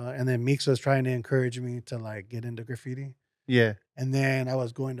 you know, and then Meeks was trying to encourage me to, like, get into graffiti, yeah. and then I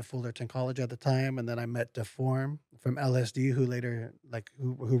was going to Fullerton College at the time, and then I met Deform from LSD, who later, like,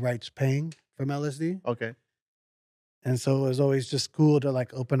 who writes Pang from LSD, Okay. and so it was always just cool to,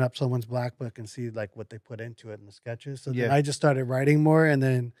 like, open up someone's black book and see, like, what they put into it in the sketches, so then Yeah, I just started writing more, and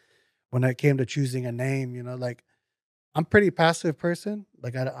then when I came to choosing a name, you know, like I'm pretty passive person.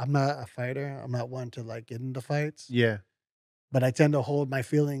 Like I'm not a fighter. I'm not one to like get into fights, yeah, but I tend to hold my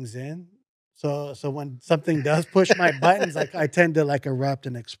feelings in. So when something does push my buttons, like I tend to like erupt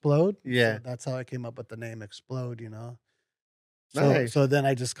and explode. So yeah. that's how I came up with the name Explode, you know. So Nice. then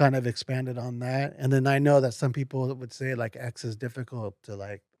I just kind of expanded on that. And then I know that some people would say like X is difficult to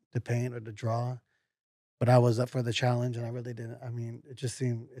like to paint or to draw, but I was up for the challenge and I really didn't. I mean, it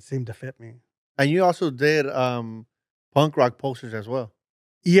seemed to fit me. And you also did punk rock posters as well.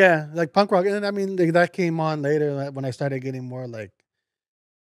 Yeah, like punk rock, and I mean, like, that came on later, like, when I started getting more, like,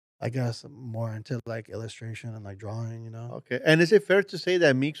 I guess, more into, like, illustration and, like, drawing, you know? Okay. And is it fair to say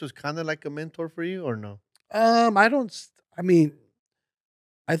that Meeks was kind of like a mentor for you or no? I don't s I mean,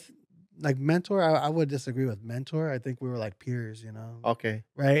 I th like, mentor, I would disagree with mentor, I think we were, like, peers, you know? Okay.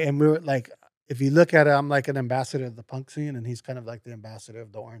 Right, and we were, like if you look at it, I'm, like, an ambassador of the punk scene, and he's kind of, like, the ambassador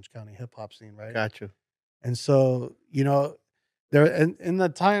of the Orange County hip hop scene, right? Got you. And so, you know, in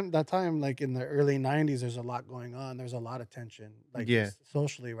that time, like in the early '90s, there's a lot going on. There's a lot of tension, like Yeah. just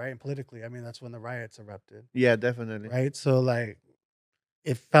socially, right? And politically. I mean, that's when the riots erupted, Yeah, definitely. right? So like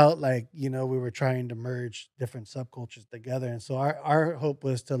it felt like, you know, we were trying to merge different subcultures together. And so our hope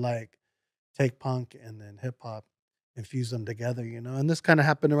was to like take punk and then hip hop and fuse them together, you know. And this kind of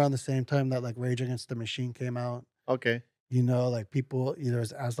happened around the same time that like Rage Against the Machine came out. Okay. You know, like people, there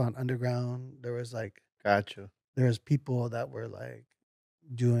was Aslan Underground, Got you. there was people that were like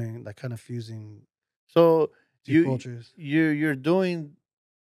doing like kind of fusing So 2 cultures. you're doing,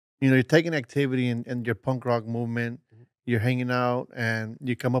 you're taking activity in your punk rock movement, Mhm. you're hanging out and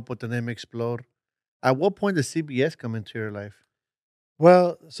you come up with the name Explode. At what point does CBS come into your life?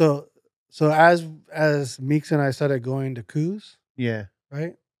 Well, so as Meeks and I started going to coups, Yeah.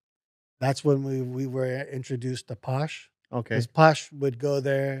 right? That's when we were introduced to Posh, because Okay. Posh would go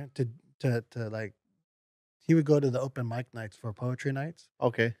there to like he would go to the open mic nights for poetry nights,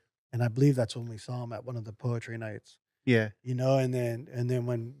 Okay. and I believe that's when we saw him at one of the poetry nights, Yeah. you know, and then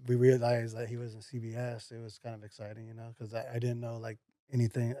when we realized that he was in CBS, it was kind of exciting, you know, because I didn't know like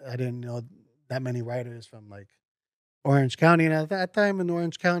anything. I didn't know that many writers from like Orange County, and at that time in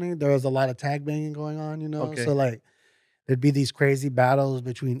Orange County, there was a lot of tag banging going on, you know? So, Okay. like, there'd be these crazy battles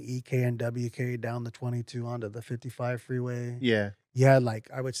between EK and WK down the 22 onto the 55 freeway. Yeah. You had, like,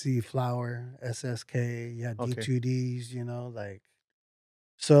 I would see Flower, SSK, you had Okay. D2Ds, you know, like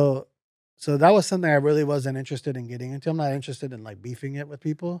so so that was something I really wasn't interested in getting into. I'm not interested in like beefing it with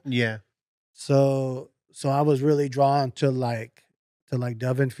people. Yeah. So I was really drawn to like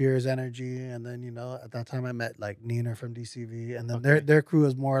Dove and Fear's energy, and then at that time I met like Nina from DCV, and then Okay. their crew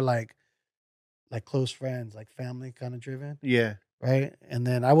is more like close friends, like family kind of driven, Yeah. right? And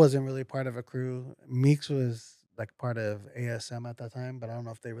then I wasn't really part of a crew. Meeks was like part of ASM at that time, but I don't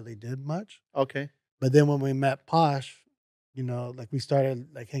know if they really did much. Okay. But then when we met Posh, like we started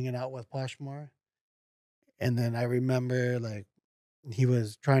like hanging out with Posh more, and then I remember like he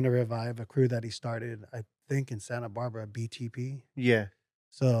was trying to revive a crew that he started, I think in Santa Barbara, BTP. Yeah.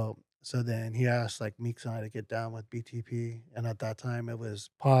 So then he asked like Meeks and I to get down with BTP, and at that time it was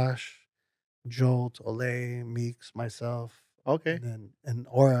Posh, Jolt, Olay, Meeks, myself, Okay. and then and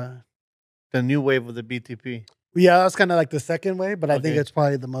Aura. The new wave of the BTP. Yeah, that's kind of like the second wave, but I think Okay. it's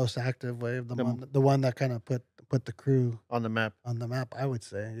probably the most active wave, The the one that kind of put the crew on the map. on the map, I would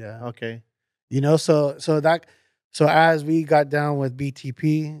say. Yeah. Okay. So as we got down with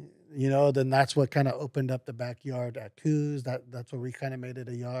BTP, then that's what kind of opened up the backyard at Coos. That's where we kind of made it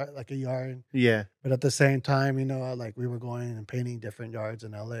a yard, like a yard. Yeah. But at the same time, like we were going and painting different yards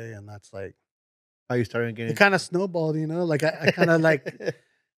in LA, and that's like How you started it getting kind of snowballed. Like I kind of like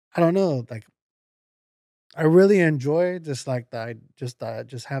I don't know, like I really enjoy just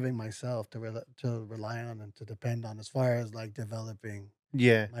having myself to rely on and to depend on as far as like developing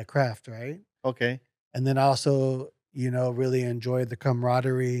Yeah. my craft, right? Okay. And then also, really enjoyed the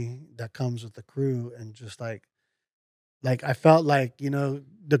camaraderie that comes with the crew, and just like I felt like,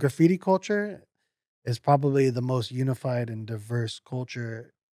 the graffiti culture is probably the most unified and diverse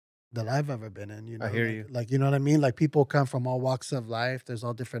culture that I've ever been in, I hear you. you know what I mean? Like people come from all walks of life. There's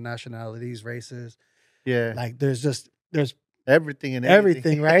all different nationalities, races. Yeah. Like there's Everything and anything.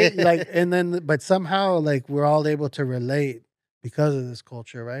 everything, right? Like and then but somehow like we're all able to relate because of this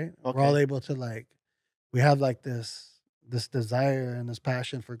culture, right? We're all Okay. able to like we have like this desire and this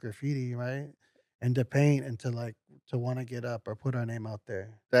passion for graffiti, right? And to paint and to want to get up or put our name out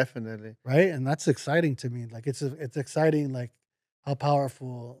there, Definitely. right? And that's exciting to me. Like it's exciting like how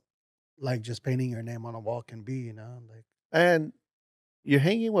powerful like just painting your name on a wall can be, like And you're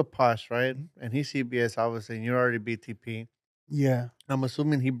hanging with Posh, right? Mhm. And he's CBS, obviously, and you're already BTP. Yeah. I'm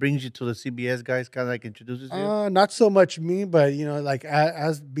assuming he brings you to the CBS guys, kind of like introduces you. Not so much me, but like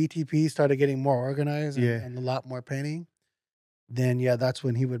as BTP started getting more organized Yeah. and a lot more painting, then yeah, that's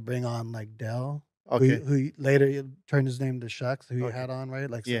when he would bring on like Dell, Okay. who later turned his name to Shucks, who he Okay. had on, right?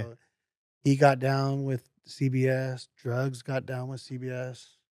 Like Yeah. so he got down with CBS, Drugs got down with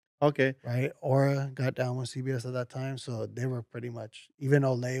CBS, Okay. right? Aura got down with CBS at that time. So they were pretty much even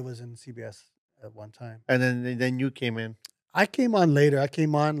Olay was in CBS at one time. And then you came in. I came on later. I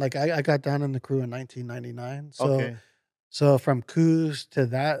came on like I got down in the crew in 1999. So Okay. so from Coos to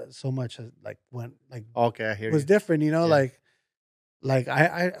that, so much has like went like Okay, I hear was you. different, Yeah. like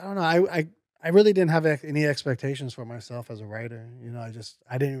I don't know. I really didn't have any expectations for myself as a writer.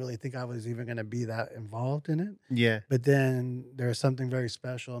 I didn't really think I was even gonna be that involved in it. Yeah. But then there was something very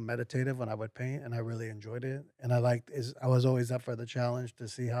special and meditative when I would paint, and I really enjoyed it. And I was always up for the challenge to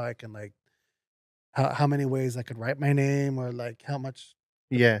see how I can like how many ways I could write my name, or like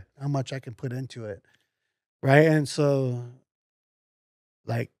Yeah. how much I can put into it. Right. And so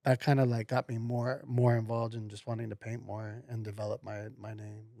like that kind of like got me more involved in just wanting to paint more and develop my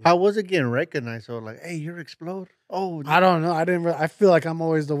name. How was it getting recognized? So like, hey, you're Explode. Oh, I don't know. I feel like I'm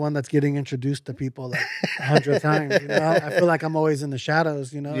always the one that's getting introduced to people like 100 times. I feel like I'm always in the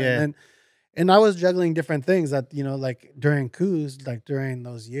shadows. yeah. And I was juggling different things that like during coups, like during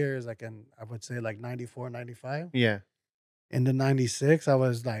those years, like I would say like 94, 95. Yeah. In the 96, I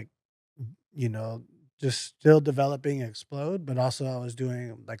was like, you know, just still developing Explode, but also I was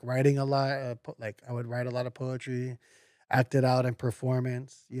doing like writing a lot. Like I would write a lot of poetry, act it out in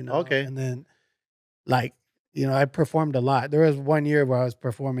performance, Okay. and then like, I performed a lot. There was one year where I was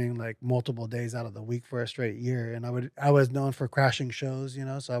performing like multiple days out of the week for a straight year. And I was known for crashing shows,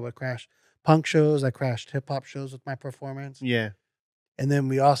 so I would crash punk shows. I crashed hip hop shows with my performance. Yeah. And then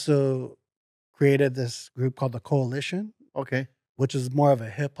we also created this group called the Coalition, Okay. which is more of a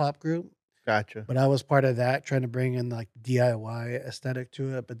hip hop group. Gotcha. But I was part of that, trying to bring in like DIY aesthetic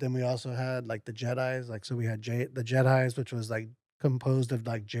to it. But then we also had like the Jedis, like so we had the Jedis, which was like composed of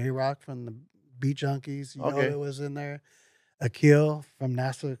like J Rock from the Beat Junkies. Okay. Yoda was in there. Akil from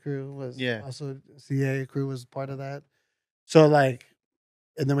NASA crew was Yeah. also CA crew was part of that. So like,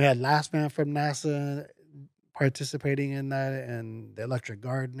 and then we had Last Man from NASA participating in that, and the Electric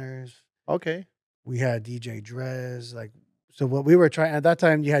Gardeners. Okay. We had DJ Drez, like so what we were trying at that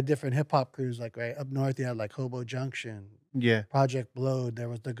time, you had different hip hop crews, like right up north, you had like Hobo Junction. Yeah. Project Blode, there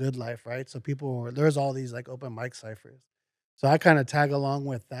was The Good Life, right? So people were there's all these like open mic ciphers. So I kind of tag along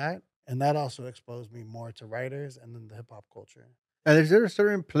with that, and that also exposed me more to writers and then the hip hop culture. And is there a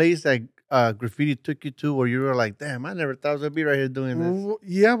certain place that graffiti took you to where you were like, damn, I never thought I was gonna be right here doing this?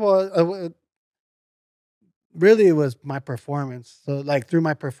 Yeah, well, really it was my performance. So like through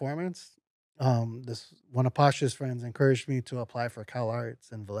my performance, this one of Pasha's friends encouraged me to apply for Cal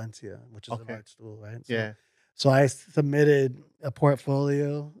Arts in Valencia, which is an Okay. art school, right? So Yeah. so I submitted a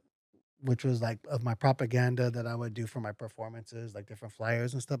portfolio which was like of my propaganda that I would do for my performances, like different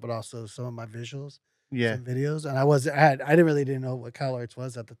flyers and stuff, but also some of my visuals, Yeah. some videos. And I didn't really didn't know what Cal Arts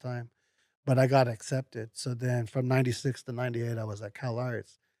was at the time, but I got accepted. So then from 96 to 98, I was at Cal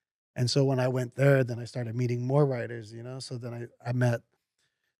Arts. And so when I went there, then I started meeting more writers, you know. So then I met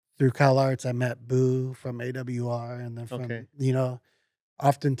through Cal Arts, I met Boo from AWR, and then from, Okay. you know,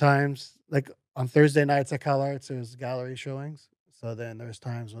 oftentimes, like on Thursday nights at Cal Arts, there's gallery showings. So then there's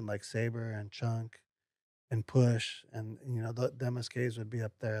times when like Saber and Chunk and Push and, you know, the MSKs would be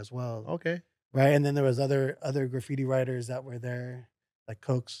up there as well, Okay. right? And then there was other graffiti writers that were there, like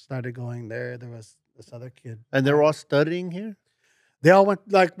Cokes started going there. There was this other kid, And they're all Brian. studying here? They all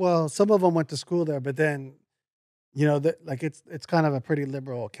went like, well, some of them went to school there, but then, you know, like it's kind of a pretty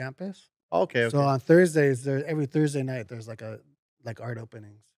liberal campus. Okay, So okay. on Thursdays, there every Thursday night there's like a like art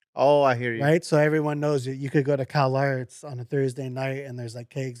openings. Oh, I hear you. Right? So everyone knows you could go to Cal Arts on a Thursday night and there's like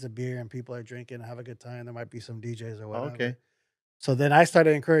kegs of beer and people are drinking and have a good time. There might be some DJs or Okay. whatever. So then I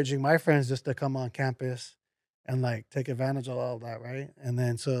started encouraging my friends just to come on campus and like take advantage of all that, right? And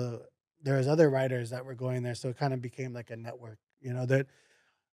then so there was other writers that were going there. So it kind of became like a network. You know, that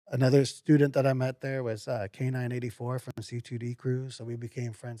another student that I met there was K984 from C2D crew. So we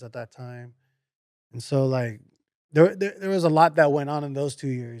became friends at that time. And so like there was a lot that went on in those 2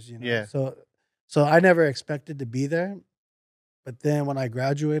 years, you know. Yeah. So I never expected to be there, but then when I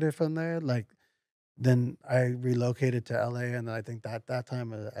graduated from there, like then I relocated to LA and I think that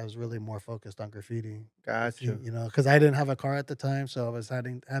time I was really more focused on graffiti. Got you. You know, cuz I didn't have a car at the time, so I was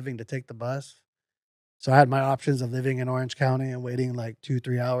having to take the bus. So I had my options of living in Orange County and waiting like 2,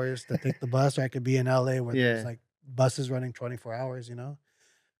 3 hours to take the bus, or I could be in LA where there's Yeah. like buses running 24 hours, you know?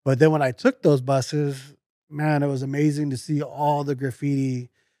 But then when I took those buses, man, it was amazing to see all the graffiti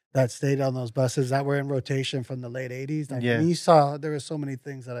that stayed on those buses that were in rotation from the late '80s. Like, I Yeah. mean, you saw there were so many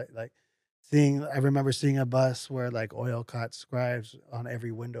things that I like seeing. I remember seeing a bus where like oil caught scribes on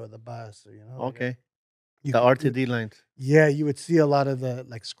every window of the bus. You know, like Okay. you The could, RTD lines. yeah, you would see a lot of the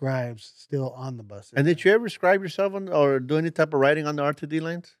like scribes still on the And buses. did you ever scribe yourself on or do any type of writing on the RTD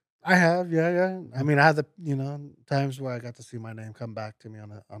lines? I have, yeah, yeah. I Oh, mean, I had the times where I got to see my name come back to me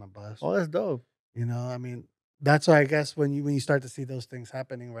on a bus. oh, that's dope. You know, I mean, that's why I guess when you start to see those things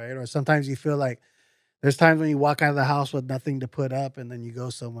happening, right? Or sometimes you feel like there's times when you walk out of the house with nothing to put up, and then you go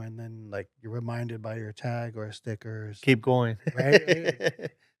somewhere, and then like you're reminded by your tag or a sticker or Keep something, going. right?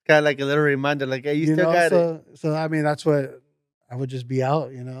 Right. Kind of like a little reminder, like, hey, you You still know, got it. so I mean, that's what I would just be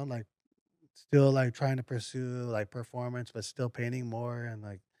out, you know, like still like trying to pursue like performance, but still painting more and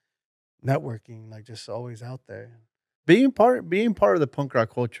like networking, like just always out there. Being part of the punk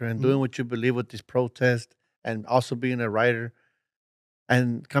rock culture and doing Mhm. what you believe with these protests and also being a writer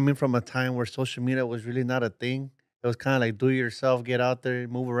and coming from a time where social media was really not a thing. It was kind of like do it yourself, get out there,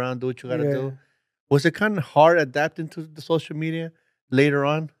 move around, do what you got to do. Yeah. Was it kind of hard adapting to the social media later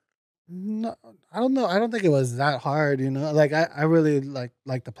on? No, I don't know. I don't think it was that hard, you know. Like I really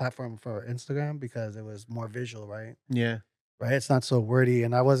like the platform for Instagram because it was more visual, right? Yeah. Right. It's not so wordy.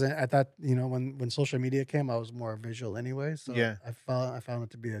 And I wasn't at that, you know, when social media came, I was more visual anyway. So Yeah. I found it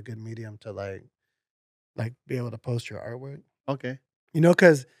to be a good medium to like be able to post your artwork. Okay. You know,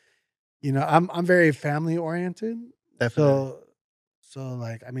 because I'm very family oriented. Definitely. So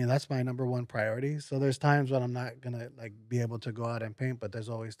like I mean that's my number one priority. So there's times when I'm not gonna like be able to go out and paint, but there's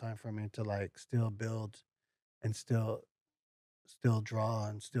always time for me to like still build and still draw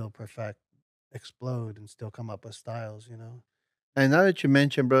and still perfect, explode and still come up with styles, you know? And now that you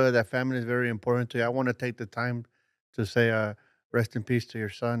mentioned, brother, that family is very important to you, I want to take the time to say, rest in peace to your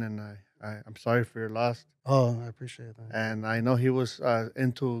son, and I'm sorry for your loss. Oh, I appreciate that. And I know he was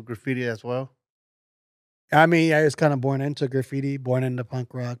into graffiti as well. I mean, yeah, I was kind of born into graffiti, born into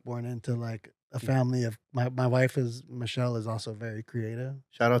punk rock, born into like a Yeah. family of my wife is Michelle is also very creative.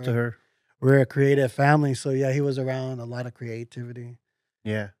 Shout So out to her. we're a creative family. So yeah, he was around a lot of creativity.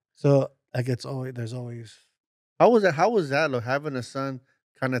 Yeah. So like it's always there's always How was that, like, having a son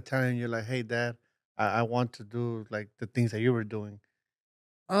kind of telling you, like, hey, dad, I want to do like the things that you were doing?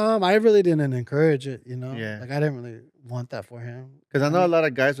 I really didn't encourage it, you know? Yeah. Like, I didn't really want that for him. Because I I know a mean lot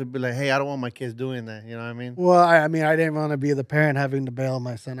of guys would be like, "Hey, I don't want my kids doing that." You know what I mean? well, I mean, I didn't wanna be the parent having to bail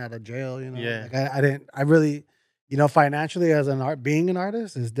my son out of jail, you know? Yeah. Like, I didn't I really financially as an being an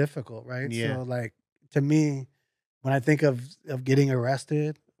artist is difficult, right? Yeah. So, like, to me, when I think of getting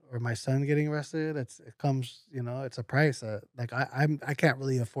arrested or my son getting arrested, it comes, it's a price that, like, I can't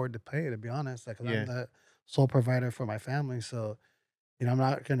really afford to pay, to be honest, like, 'cause I'm Yeah. the sole provider for my family, so, I'm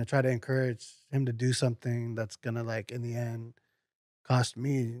not gonna try to encourage him to do something that's gonna, like, in the end, cost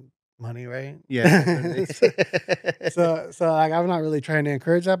me money, right? Yeah, definitely. So like, I'm not really trying to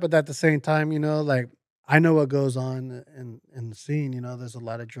encourage that, but at the same time, like, I know what goes on in the scene, there's a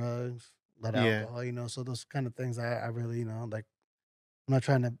lot of drugs, a lot of Yeah. alcohol, so those kind of things I really, like, I'm not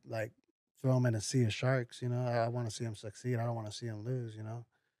trying to, like, throw him in a sea of sharks, I wanna see him succeed, I don't wanna see him lose.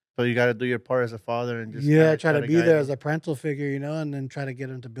 So you gotta do your part as a father and just Yeah, kinda try try to to be guide there as them. a parental figure, and then try to get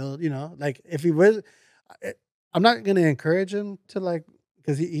him to build, like, if he was I I'm not gonna encourage him to, like,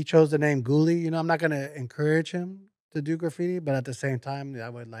 because he chose the name Ghoulie, I'm not gonna encourage him to do graffiti, but at the same time, I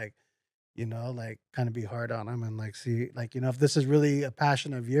would, like, like, kinda be hard on him and, like, see, like, if this is really a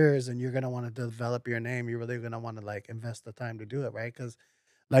passion of yours and you're gonna wanna develop your name, you're really gonna wanna, like, invest the time to do it, right? Because,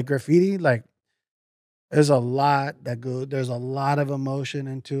 like, graffiti, like, there's a lot of emotion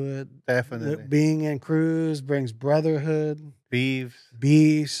into it. Definitely. Being in crews brings brotherhood, Beefs.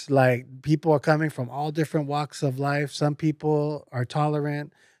 beefs, like, people are coming from all different walks of life. Some people are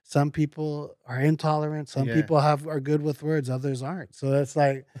tolerant, some people are intolerant, some Yeah. people are good with words, others aren't. So it's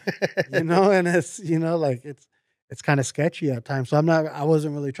like, and it's, like, it's kinda sketchy at times. So I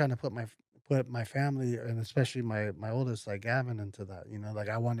wasn't really trying to put my family and especially my oldest, like, Gavin into that, like,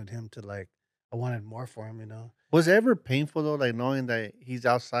 I wanted him to, like, I wanted more for him. Was it ever painful though, like knowing that he's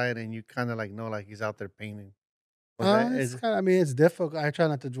outside and you kinda like know like he's out there painting? Was that It's is kinda I mean, it's difficult. I try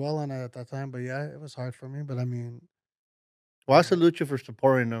not to dwell on it at that time, but yeah, it was hard for me, but I mean, well, I salute you for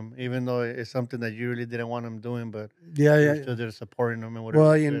supporting him, even though it's something that you really didn't want him doing, but yeah, you yeah, were yeah. still there supporting him in whatever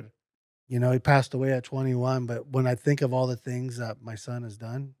Well, you could. he passed away at 21, but when I think of all the things that my son has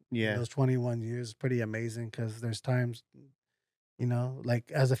done in Yeah. those 21 years, it's pretty amazing because there's times,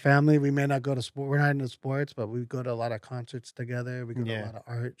 like, as a family, we may not go to sport we're not into sports, but we go to a lot of concerts together, we go to a Yeah. lot of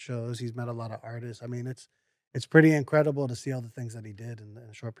art shows, he's met a lot of artists. I mean, it's pretty incredible to see all the things that he did in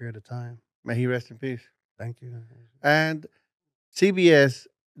a short period of time. May he rest in peace. Thank you. And CBS,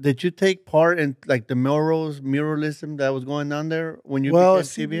 did you take part in like the muralism that was going on there when you Well, became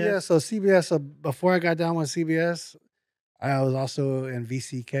CBS CBS? so CBS, before I got down with CBS, I was also in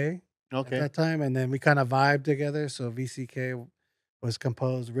VCK at Okay. that time, and then we kinda vibed together, so VCK was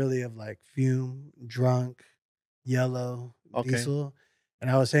composed really of, like, Fume, Drunk, Yellow, Okay. Diesel, and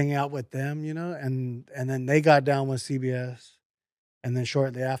I was hanging out with them, and then they got down with CBS, and then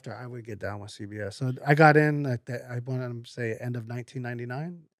shortly after, I would get down with CBS. So I got in at the I wanna say end of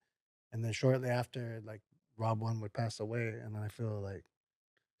 1999, and then shortly after, like, Rob One would pass away, and then I feel like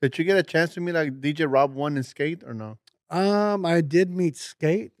Did you get a chance to meet like DJ Rob One and Skate or no? I did meet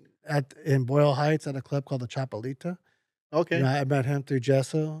Skate in Boyle Heights at a club called the Chapelita. Okay. I met him through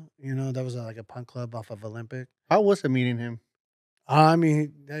Gesso, that was, like, a punk club off of Olympic. How was it meeting him? I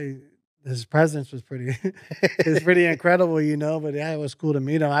mean, his presence was pretty it's pretty incredible, but, yeah, it was cool to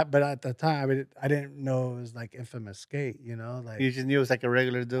meet him, but at the time, I didn't know it was, like, Infamous Skate, like, You just knew it was like a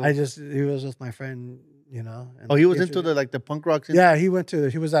regular dude. he was with my friend, and Oh, he he was into introduced. the punk rock scene? Yeah, he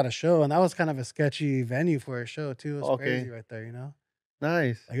was at a show, and that was kind of a sketchy venue for a show too. It was crazy Okay. right there.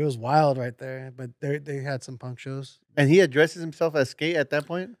 Nice. Like, it was wild right there, but they had some punk shows. And he addresses himself as Skate at that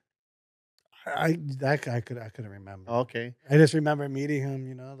point? I couldn't remember. Okay. I just remember meeting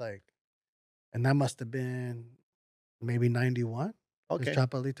him, like, and that must have been maybe 91. Because Okay.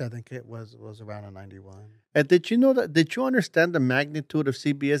 Chapalita, I think it was around a 91. And did you understand the magnitude of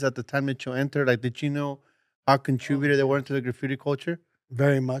CBS at the time that you entered? Like, did you know how Oh, contributed they were yeah. into the graffiti culture?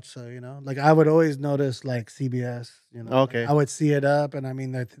 Very much so, like, I would always notice, like, CBS, like, Okay. I would see it up, and I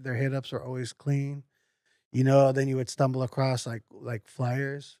mean, their hit ups are always clean. Then you would stumble across, like,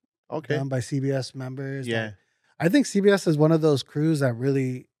 flyers Okay. done by CBS members that Yeah. I think CBS is one of those crews that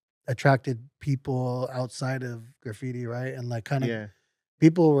really attracted people outside of graffiti, right? And, like, kinda Yeah.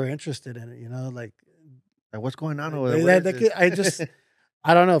 people were interested in it, like, Like, what's going on like, over there? What is they this? could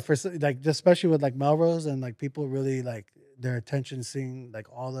I don't know, like, just especially with, like, Melrose and, like, people really, like, their attention seeing, like,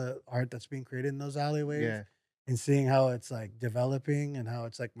 all the art that's being created in those alleyways Yeah. and seeing how it's, like, developing and how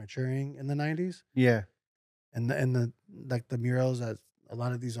it's, like, maturing in the '90s. Yeah. And the like, the murals that a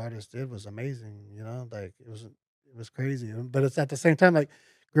lot of these artists did was amazing, like, it was crazy, but it's at the same time, like,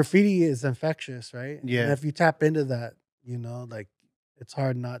 graffiti is infectious, right? And Yeah. if you tap into that, like, it's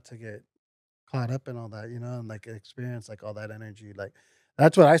hard not to get caught up in all that, and like experience like all that energy. Like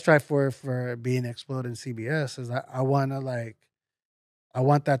that's what I strive for being Explode in CBS is I want to like I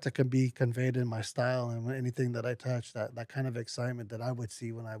want that to be conveyed in my style and anything that I touch, that kind of excitement that I would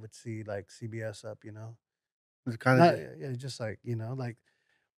see when I would see like CBS up. It's kind Not of yeah, just like, like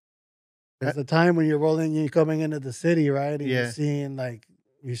there's a time when you're coming into the city, right? And yeah.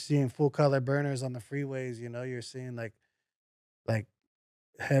 you're seeing full color burners on the freeways, you're seeing like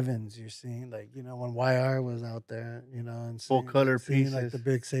heavens, you're seeing like, when YR was out there, and Full color seeing like pieces. the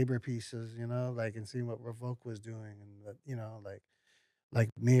big saber pieces, like and seeing what Revoke was doing and like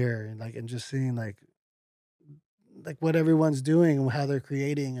Mirror and like and just seeing like what everyone's doing and how they're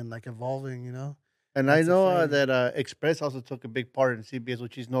creating and like evolving. And I That's know exciting. that Express also took a big part in CBS,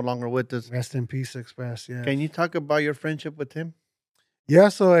 which he's no longer with us. Rest in peace, Express. Yes. Can you talk about your friendship with him? Yeah,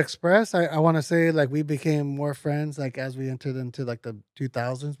 so Express, I want to say like we became more friends like as we entered into like the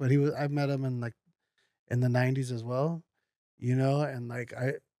 2000s, but I met him in like in the 90s as well, and like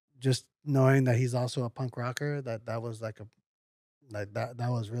I just knowing that he's also a punk rocker, that was like a like that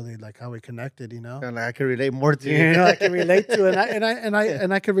was really like how we connected. And I can relate more to you. I can relate to,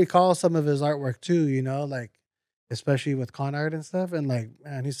 and I could recall some of his artwork too, like especially with con art and stuff, and like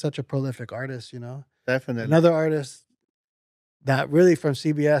man, he's such a prolific artist. Definitely. Another artist that really from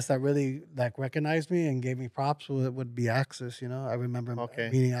CBS that really like recognized me and gave me props would be Axis. I remember Okay.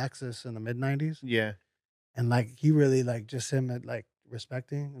 meeting Axis in the mid 90s, Yeah. and like he really like just him at like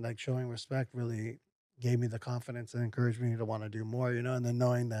respecting, like showing respect, really gave me the confidence and encouraged me to want to do more. And then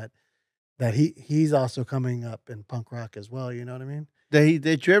knowing that he's also coming up in punk rock as well. You know what I mean?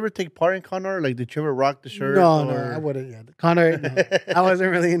 Did you ever take part in Connor? Like, did you ever rock the shirt No, I or? wouldn't. Yeah, Connor. No, I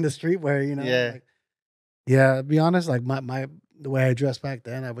wasn't really into streetwear. Yeah. Like yeah. To be honest, like my the way I dressed back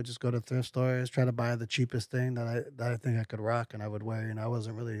then, I would just go to thrift stores, try to buy the cheapest thing that I think I could rock and I would wear. I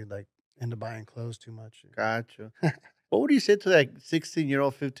wasn't really like into buying clothes too much. Gotcha. What would you say to that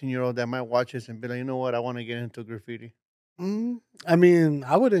 16-year-old, 15-year-old that might watch this and be like, you know what, I want to get into graffiti? I mean,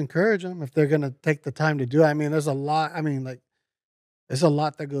 I would encourage them if they're gonna take the time to do it. I mean, there's a lot. I mean, like, there's a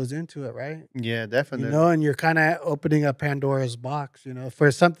lot that goes into it, right? Yeah, definitely. And you're kind of opening up Pandora's box.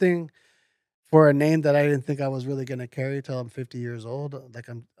 For something for a name that I didn't think I was really gonna carry till I'm 50 years old. Like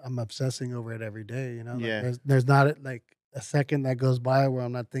I'm obsessing over it every day. Like Yeah. there's not like a second that goes by where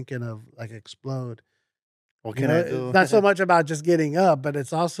I'm not thinking of like Explode. What can I It's do? not so much about just getting up, but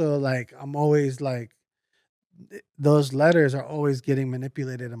it's also like I'm always like those letters are always getting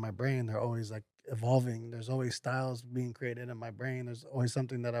manipulated in my brain. They're always like evolving. There's always styles being created in my brain. There's always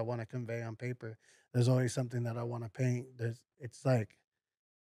something that I want to convey on paper. There's always something that I want to paint. It's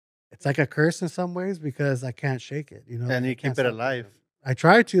like a curse in some ways because I can't shake it. And Like I you can't keep it stop thinking alive. of it. I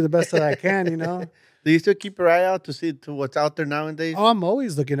try to the best that I can. Do you still keep your eye out to see to what's out there nowadays? Oh, I'm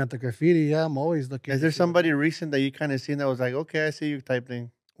always looking at the graffiti. Yeah, I'm always looking. Is To there see what's somebody recent that you kind of seen that was like, okay, I see you type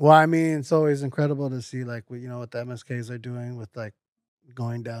thing? Well, I mean, it's always incredible to see like what the MSKs are doing with like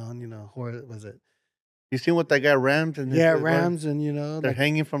going down. Or was it? You seen what that guy Rams and Yeah, his wife? Rams and They're like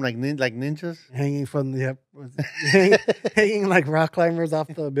hanging from like like ninjas. hanging from the hanging like rock climbers off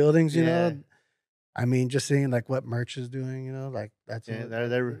the buildings. Yeah, I mean, just seeing like what merch is doing. Like yeah,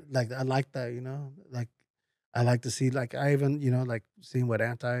 they're like I like that. Like I like to see like I even like seeing what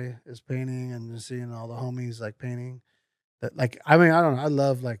Anti is painting and just seeing all the homies like painting. That like I mean I don't know I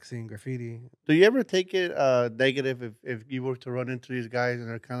love like seeing graffiti. Do you ever take it negative if you were to run into these guys and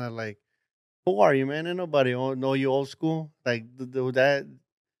they're kind of like, "Who are you, man? Ain't nobody know you old school." Like, does that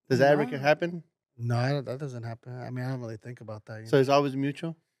ever can No, happen? no, that doesn't happen. I mean I don't really think about that. So it's always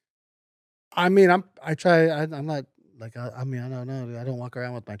mutual. I mean I'm not like I mean I don't know. I don't walk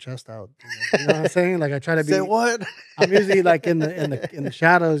around with my chest out. You know what I'm saying? Like I try to Say be. what? I'm usually like in the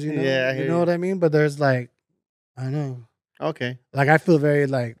shadows. Yeah, I You hear know you. what I mean? But there's like I don't know. Okay. Like I feel very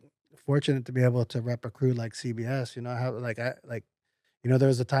like fortunate to be able to rep a crew like CBS. How like I like there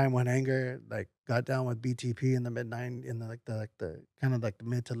was a time when Anger like got down with BTP in the mid nine in the kind of like the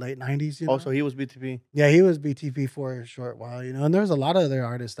mid to late 90s. Also, he was BTP. Yeah, he was BTP for a short while. And there was a lot of other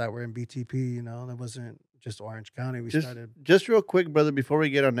artists that were in BTP. It wasn't just Orange County. We Just started. just real quick, brother, before we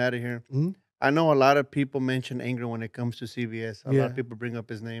get on out of here. Mhm. I know a lot of people mention Anger when it comes to CBS. A lot of Yeah, people bring up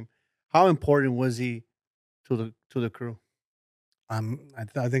his name. How important was he to the crew?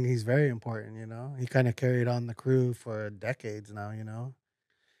 I think he's very important. He kind of carried on the crew for decades now.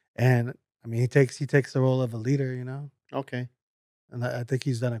 And I mean, he takes the role of a leader. Okay. And I think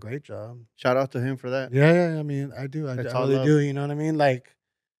he's done a great job. Shout out to him for that. Yeah, yeah. I mean, I do. I That's all really love. do. You know what I mean? Like,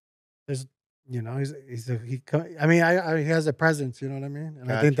 there's, I mean, he has a presence. You know what I mean? And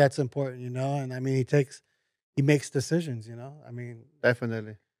I think Gotcha. that's important. And I mean, he makes decisions. I mean,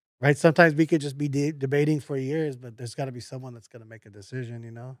 Definitely. right? Sometimes we could just be debating for years, but there's got to be someone that's going to make a decision.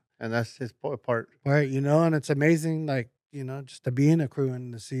 And that's his part. Right? And it's amazing, like just to be in a crew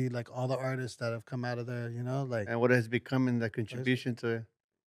and to see like all the artists that have come out of there. Like And what has become in the there's- contribution to it.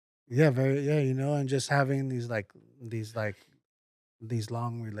 yeah, very yeah, and just having these like these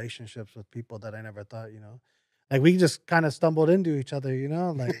long relationships with people that I never thought. Like we just kind of stumbled into each other.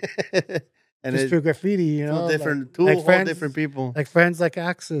 Like And just it's through graffiti, two like different, two like whole different people. friends like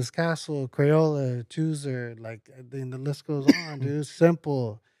Axis, Castle, Crayola, Chooser, like then the list goes on, dude.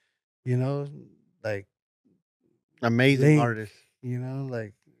 Simple, you know, like Amazing Link, artists.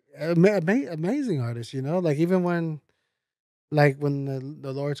 like amazing artists. Like even when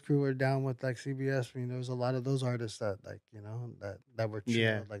the Lord's crew were down with like CBS, there was a lot of those artists that like that were chill,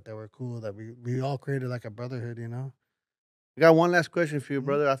 Yeah. like that were cool, that we all created like a brotherhood. I got one last question for you, Mhm.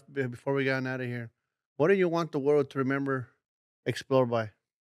 brother, before we get out of here. What do you want the world to remember Explore by?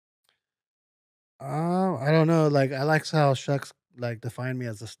 I don't know. Like I like how Shucks like defined me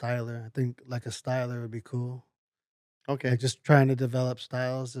as a styler. I think like a styler would be cool. Okay. Like just trying to develop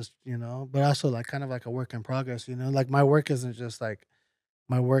styles, just but also like kind of like a work in progress. Like my work isn't just like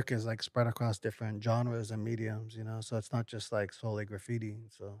my work is like spread across different genres and mediums. So it's not just like solely graffiti.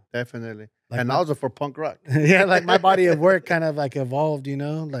 So Definitely. like And my also for punk rock. yeah, like my body of work kind of like evolved.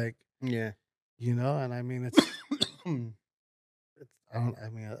 Like Yeah. and I mean it's I don't I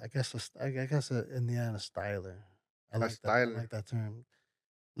mean I guess I guess in the end a styler. I A like that. I styler. like that term.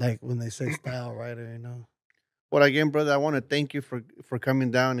 Like when they say style writer. Well, again, brother, I want to thank you for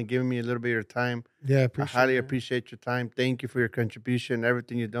coming down and giving me a little bit of your time. Yeah, I I appreciate highly it. appreciate your time. Thank you for your contribution,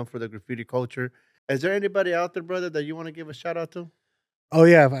 everything you've done for the graffiti culture. Is there anybody out there, brother, that you want to give a shout out to? Oh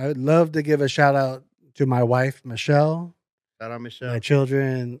yeah, I would love to give a shout out to my wife Michelle, Shout out, my Michelle.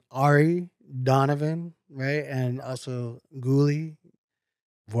 children Ari, Donovan, right, and also Guli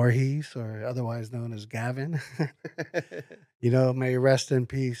Voorhees, or otherwise known as Gavin. May he rest in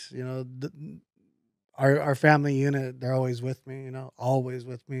peace. Our family unit, they're always with me. Always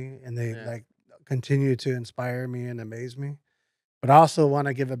with me, and they Yeah. like continue to inspire me and amaze me. But I also want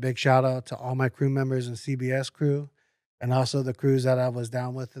to give a big shout out to all my crew members and CBS crew, and also the crews that I was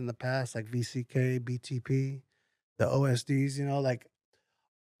down with in the past, like VCK, BTP, the OSDs. Like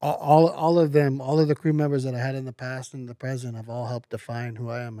all of them, all of the crew members that I had in the past and the present have all helped define who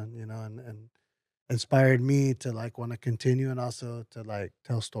I am, and inspired me to like want to continue, and also to like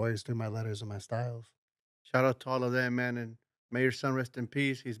tell stories through my letters and my styles. Shout out to all of them, man. And may your son rest in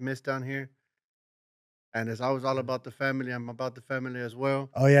peace. He's missed down here. And it's always all Yeah. about the family. I'm about the family as well.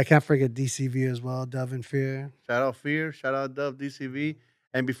 Oh yeah, I can't forget DCV as well, Dove and Fear. Shout out Fear. Shout out Dub DCV.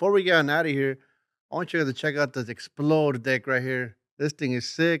 And before we get on out of here, I want you guys to check out this Explode deck right here. This thing is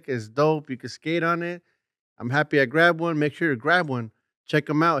sick. It's dope. You can skate on it. I'm happy I grabbed one. Make sure you grab one. Check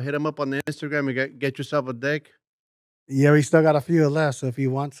them out. Hit them up on the Instagram and get yourself a deck. Yeah, we still got a few left, so if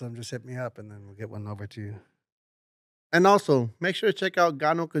you want some, just hit me up and then we'll get one over to you. And also, make sure to check out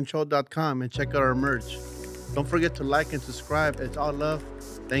ganocontrol.com and check out our merch. Don't forget to like and subscribe. It's all love.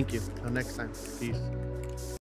 Thank you. Till next time. Peace.